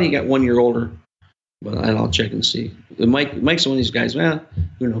 I thought he got 1 year older, but I'll check and see. Mike's one of these guys. Well,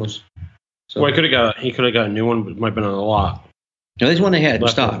 who knows? So, well, he could have got a new one, but it might have been on the lot. No, this one they had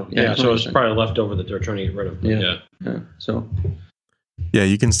stock. Yeah, so it's probably leftover that they're trying to get rid of. Yeah. So. Yeah,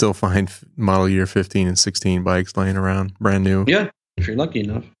 you can still find model year 15 and 16 bikes laying around, brand new. Yeah, if you're lucky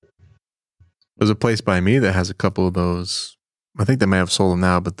enough. There's a place by me that has a couple of those. I think they may have sold them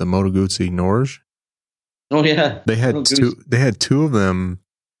now, but the Moto Guzzi Norge. Oh yeah, they had two. They had two of them.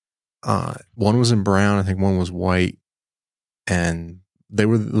 One was in brown, I think one was white, and they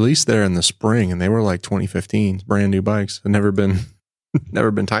were released there in the spring, and they were like 2015 brand new bikes. Had never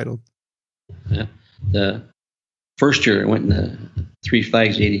been titled. Yeah, the first year I went in the Three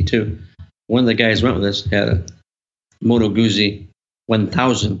Flags 82. One of the guys went with us had a Moto Guzzi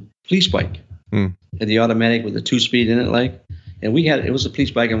 1000 police bike. Had the automatic with the 2-speed in it, and we had it was a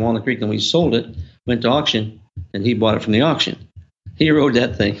police bike in Walnut Creek, and we sold it, went to auction, and he bought it from the auction. He rode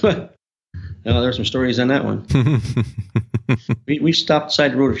that thing. There's some stories on that one. we stopped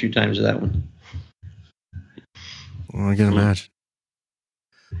side the road a few times with that one. Well, I can imagine.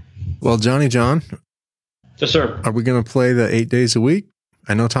 Well, Johnny John. Yes, sir. Are we going to play the 8 days a week?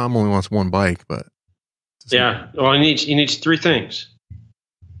 I know Tom only wants one bike, but yeah. Well, he needs 3 things.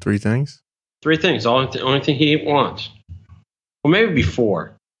 3 things? 3 things. The only thing he wants. Well, maybe be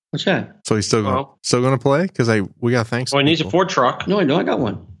 4. What's that? So he's still going to play? Because we got thanks. Oh, he needs a Ford truck. No, I don't. I got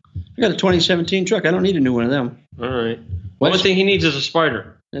one. I got a 2017 truck. I don't need a new one of them. All right. The only thing he needs is a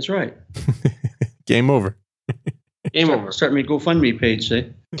Spider. That's right. Game over. Game over. Start me GoFundMe page,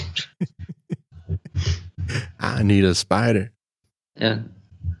 say. I need a Spider. Yeah.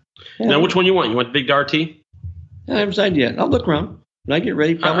 Now, which one you want? You want the big RT? I haven't decided yet. I'll look around. When I get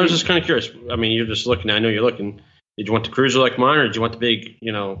ready, probably. I was just kind of curious. I mean, you're just looking. I know you're looking. Did you want the cruiser like mine, or did you want the big,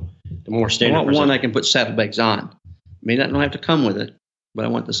 the more standard? I want one I can put saddlebags on. May not have to come with it, but I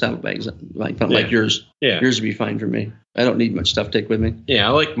want the saddlebags like yours. Yeah. Yours would be fine for me. I don't need much stuff to take with me. Yeah,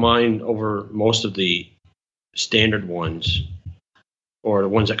 I like mine over most of the standard ones, or the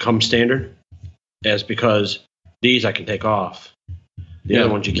ones that come standard, as because these I can take off. The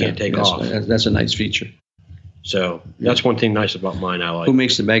other ones you can't take off. That's a nice feature. So that's one thing nice about mine. I like. Who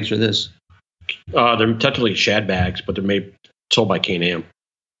makes the bags for this? They're technically Shad bags, but they're sold by Can-Am.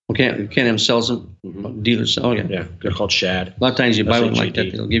 Okay, Can-Am sells them. Mm-hmm. Dealers. Oh yeah. Yeah, they're called Shad. A lot of times you buy one like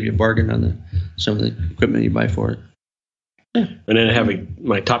that, they'll give you a bargain on some of the equipment you buy for it. Yeah. And then I have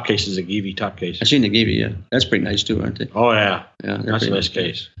my top case is a Givi top case. I've seen the Givi. Yeah, that's pretty nice too, aren't they? Oh yeah. Yeah, that's a nice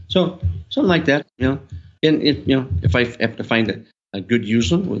case. So something like that, And if I have to find a good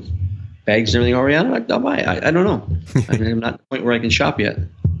used one with bags and everything already on it, I'll buy it. I don't know. I'm not at the point where I can shop yet.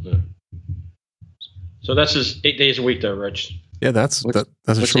 Yeah. So that's just 8 days a week, though, Rich. Yeah, that's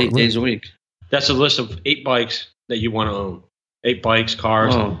a short 8 days a week? That's a list of 8 bikes that you want to own. 8 bikes,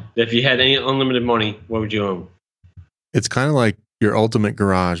 cars. Oh. If you had any unlimited money, what would you own? It's kind of like your ultimate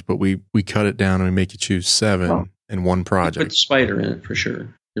garage, but we cut it down and we make you choose 7 in one project. Put the Spider in it for sure.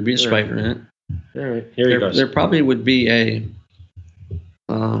 There'd be a Spider in it. All right, here you go. There probably would be a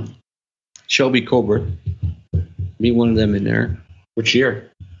Shelby Cobra Be one of them in there. Which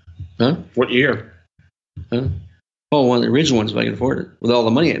year? Huh? What year? Huh? Oh, one of the original ones if I can afford it. With all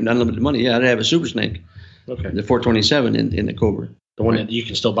the money, unlimited money. Yeah, I'd have a Super Snake. Okay. The 427 in the Cobra. The one that you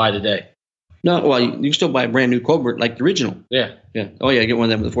can still buy today. No, well, you can still buy a brand new Cobra like the original. Yeah. Yeah. Oh, yeah, get one of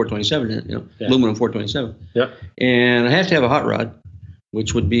them with the 427, Yeah. Aluminum 427. Yeah. And I have to have a hot rod,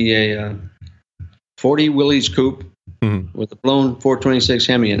 which would be a 40 Willys coupe with a blown 426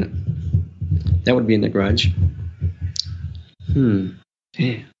 Hemi in it. That would be in the garage. Damn.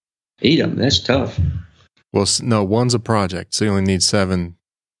 8 of them. That's tough. Well, no, one's a project, so you only need 7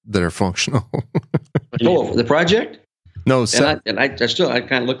 that are functional. Oh, the project? No, I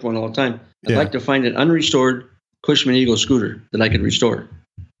kind of look for one all the time. I'd like to find an unrestored Cushman Eagle scooter that I could restore.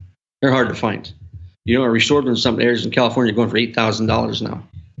 They're hard to find. You know, I restored them in some areas in California going for $8,000 now.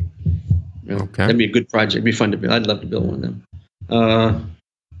 Okay. That'd be a good project. It'd be fun to build. I'd love to build one of them.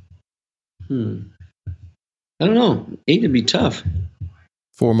 I don't know. 8 would be tough.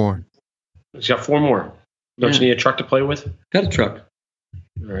 4 more. He's got 4 more. Don't you need a truck to play with? Got a truck.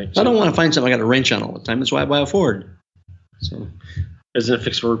 All right. I don't want to find something I got a wrench on all the time. That's why I buy a Ford. So, isn't it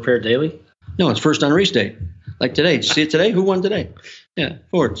fixed for repair daily? No, it's first on race day. Like today. Did you see it today? Who won today? Yeah,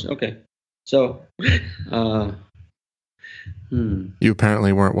 Fords. Okay. So, You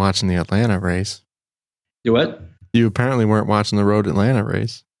apparently weren't watching the Atlanta race. You what? You apparently weren't watching the Road Atlanta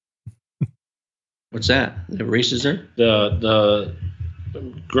race. What's that? The races there? The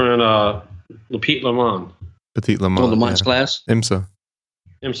Grand Petit Le Mans. Petit Le Mans. Oh, Le Mans class? IMSA.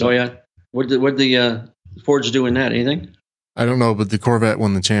 IMSA. Oh, yeah. What did the Fords do in that? Anything? I don't know, but the Corvette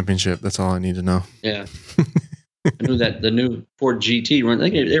won the championship. That's all I need to know. Yeah. I knew that the new Ford GT runs. I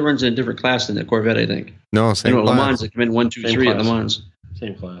think it runs in a different class than the Corvette. I think. No, same class. Le Mans that come in 1, 2, 3 at Le Mans.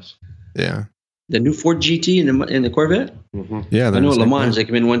 Same class. Yeah. The new Ford GT in the Corvette. Mm-hmm. Yeah, I know at Le Mans they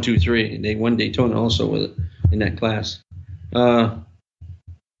come in 1, 2, 3. They won Daytona also with it in that class.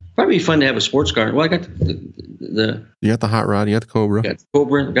 Probably fun to have a sports car. Well, I got the You got the hot rod. You got the Cobra. Got the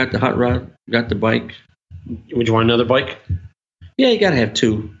Cobra. Got the hot rod. Got the bike. Would you want another bike? Yeah, you got to have 2.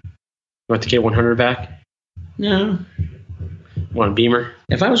 You want the K100 back? No. Want a Beamer?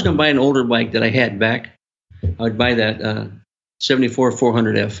 If I was going to buy an older bike that I had back, I would buy that 74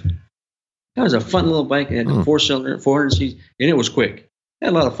 400F. That was a fun little bike. It had a 4-cylinder, 400 cc, and it was quick. I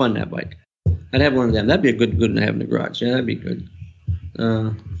had a lot of fun, that bike. I'd have one of them. That'd be a good one to have in the garage. Yeah, that'd be good.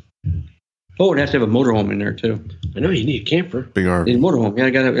 It'd have to have a motorhome in there, too. I know you need a camper. Big RV. Need a motorhome. Yeah, I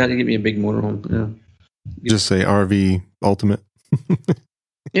got to get me a big motorhome. Yeah. Just say RV Ultimate.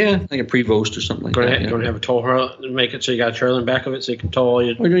 Yeah, like a Prevost or something like that. Going to have a tow to make it so you got a trailer in back of it so you can tow all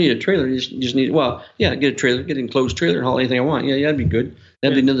your... Well, you don't need a trailer. You just need, get a trailer, get an enclosed trailer, haul anything I want. Yeah, that'd be good.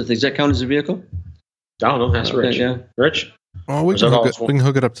 That'd be another thing. Does that count as a vehicle? I don't know. That's Rich. Yeah. Rich? Oh, we can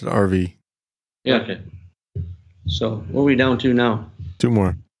hook it up to the RV. Yeah. Okay. So, what are we down to now? 2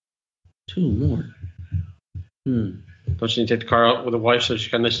 more. 2 more. Don't you need to take the car out with the wife so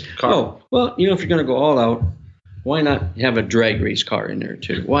she's got a nice car? Oh, well, if you're going to go all out, why not have a drag race car in there,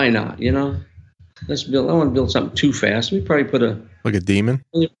 too? Why not, I want to build something too fast. We probably put Like a Demon?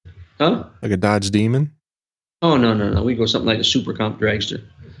 Huh? Like a Dodge Demon? Oh, no. We go something like a Super Comp dragster.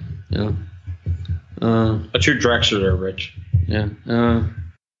 What's your dragster there, Rich? Yeah.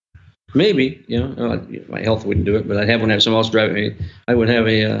 Maybe, my health wouldn't do it, but I'd have someone else drive it. I would have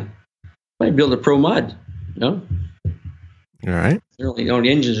I'd build a Pro Mod, All right. The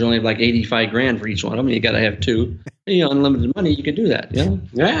engines are only like $85,000 for each one. I mean, you got to have 2. Unlimited money, you can do that.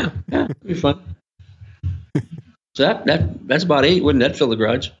 Yeah, it'd be fun. So that's about 8. Wouldn't that fill the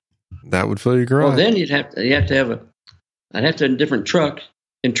garage? That would fill your garage. Well, then I'd have to have a different truck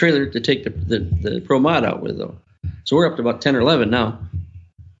and trailer to take the Pro Mod out with, though. So we're up to about 10 or 11 now.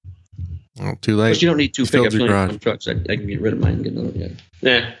 Oh, too late. But you don't need 2 pickups. You only need trucks. I can get rid of mine and get another guy.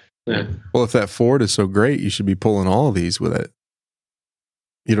 Yeah. Well, if that Ford is so great, you should be pulling all of these with it.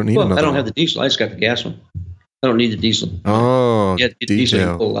 You don't need another I don't one. have the diesel. I just got the gas one. I don't need the diesel. Oh, get diesel, you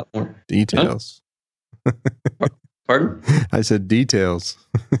can pull a lot more. Details. Huh? Pardon? I said details.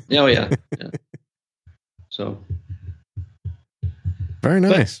 Oh, yeah. So. Very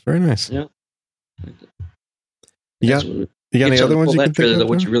nice. Very nice. Yeah. You got any other ones you can think of?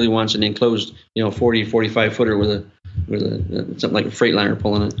 What you really want is an enclosed, 40, 45 footer with a something like a Freightliner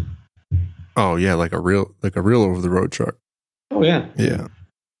pulling it. Oh yeah, like a real over the road truck. Oh yeah. Yeah.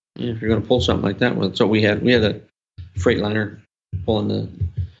 Yeah, if you're going to pull something like that, so we had a Freightliner pulling the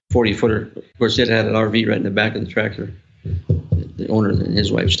 40 footer. Of course, it had an RV right in the back of the tractor. The owner and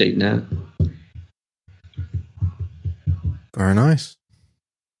his wife stayed in that. Very nice.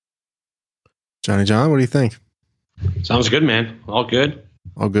 Johnny John, what do you think? Sounds good, man. All good.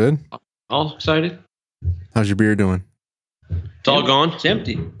 All good? All excited? How's your beer doing? It's all gone. It's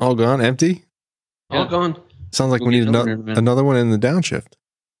empty. All gone? Empty? All gone. Sounds like we need another one in the downshift.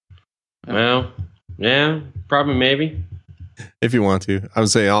 Well, yeah, probably, maybe. If you want to. I would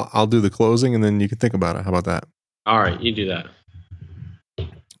say I'll do the closing and then you can think about it. How about that? All right, you do that.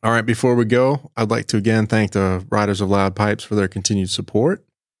 All right, before we go, I'd like to again thank the Riders of Loud Pipes for their continued support.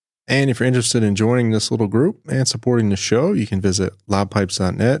 And if you're interested in joining this little group and supporting the show, you can visit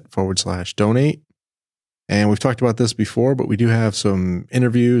loudpipes.net/donate. And we've talked about this before, but we do have some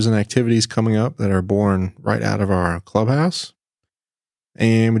interviews and activities coming up that are born right out of our clubhouse.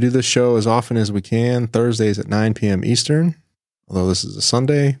 And we do this show as often as we can, Thursdays at 9 p.m. Eastern. Although this is a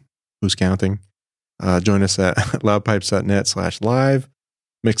Sunday, who's counting? Join us at loudpipes.net/live.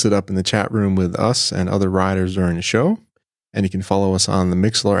 Mix it up in the chat room with us and other riders during the show. And you can follow us on the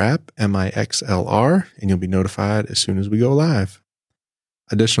Mixlr app, MIXLR, and you'll be notified as soon as we go live.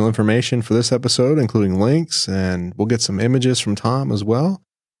 Additional information for this episode, including links, and we'll get some images from Tom as well.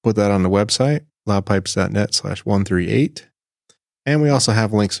 Put that on the website, loudpipes.net/138. And we also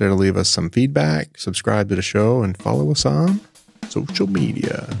have links there to leave us some feedback, subscribe to the show, and follow us on social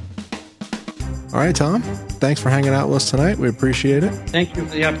media. All right, Tom, thanks for hanging out with us tonight. We appreciate it. Thank you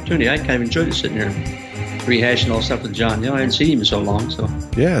for the opportunity. I kind of enjoyed it sitting here rehashing all stuff with John. I hadn't seen him in so long, so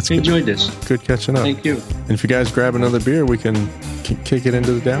yeah, it's enjoyed this. Good catching up. Thank you. And if you guys grab another beer, we can kick it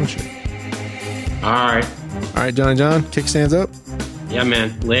into the downshift. All right. All right, Johnny John, kickstands up. Yeah,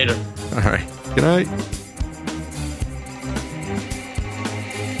 man. Later. All right. Good night.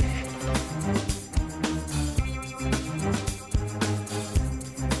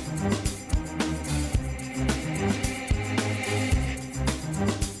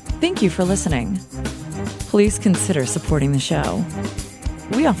 Thank you for listening. Please consider supporting the show.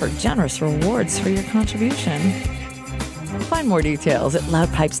 We offer generous rewards for your contribution. Find more details at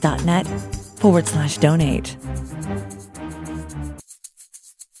loudpipes.net/donate.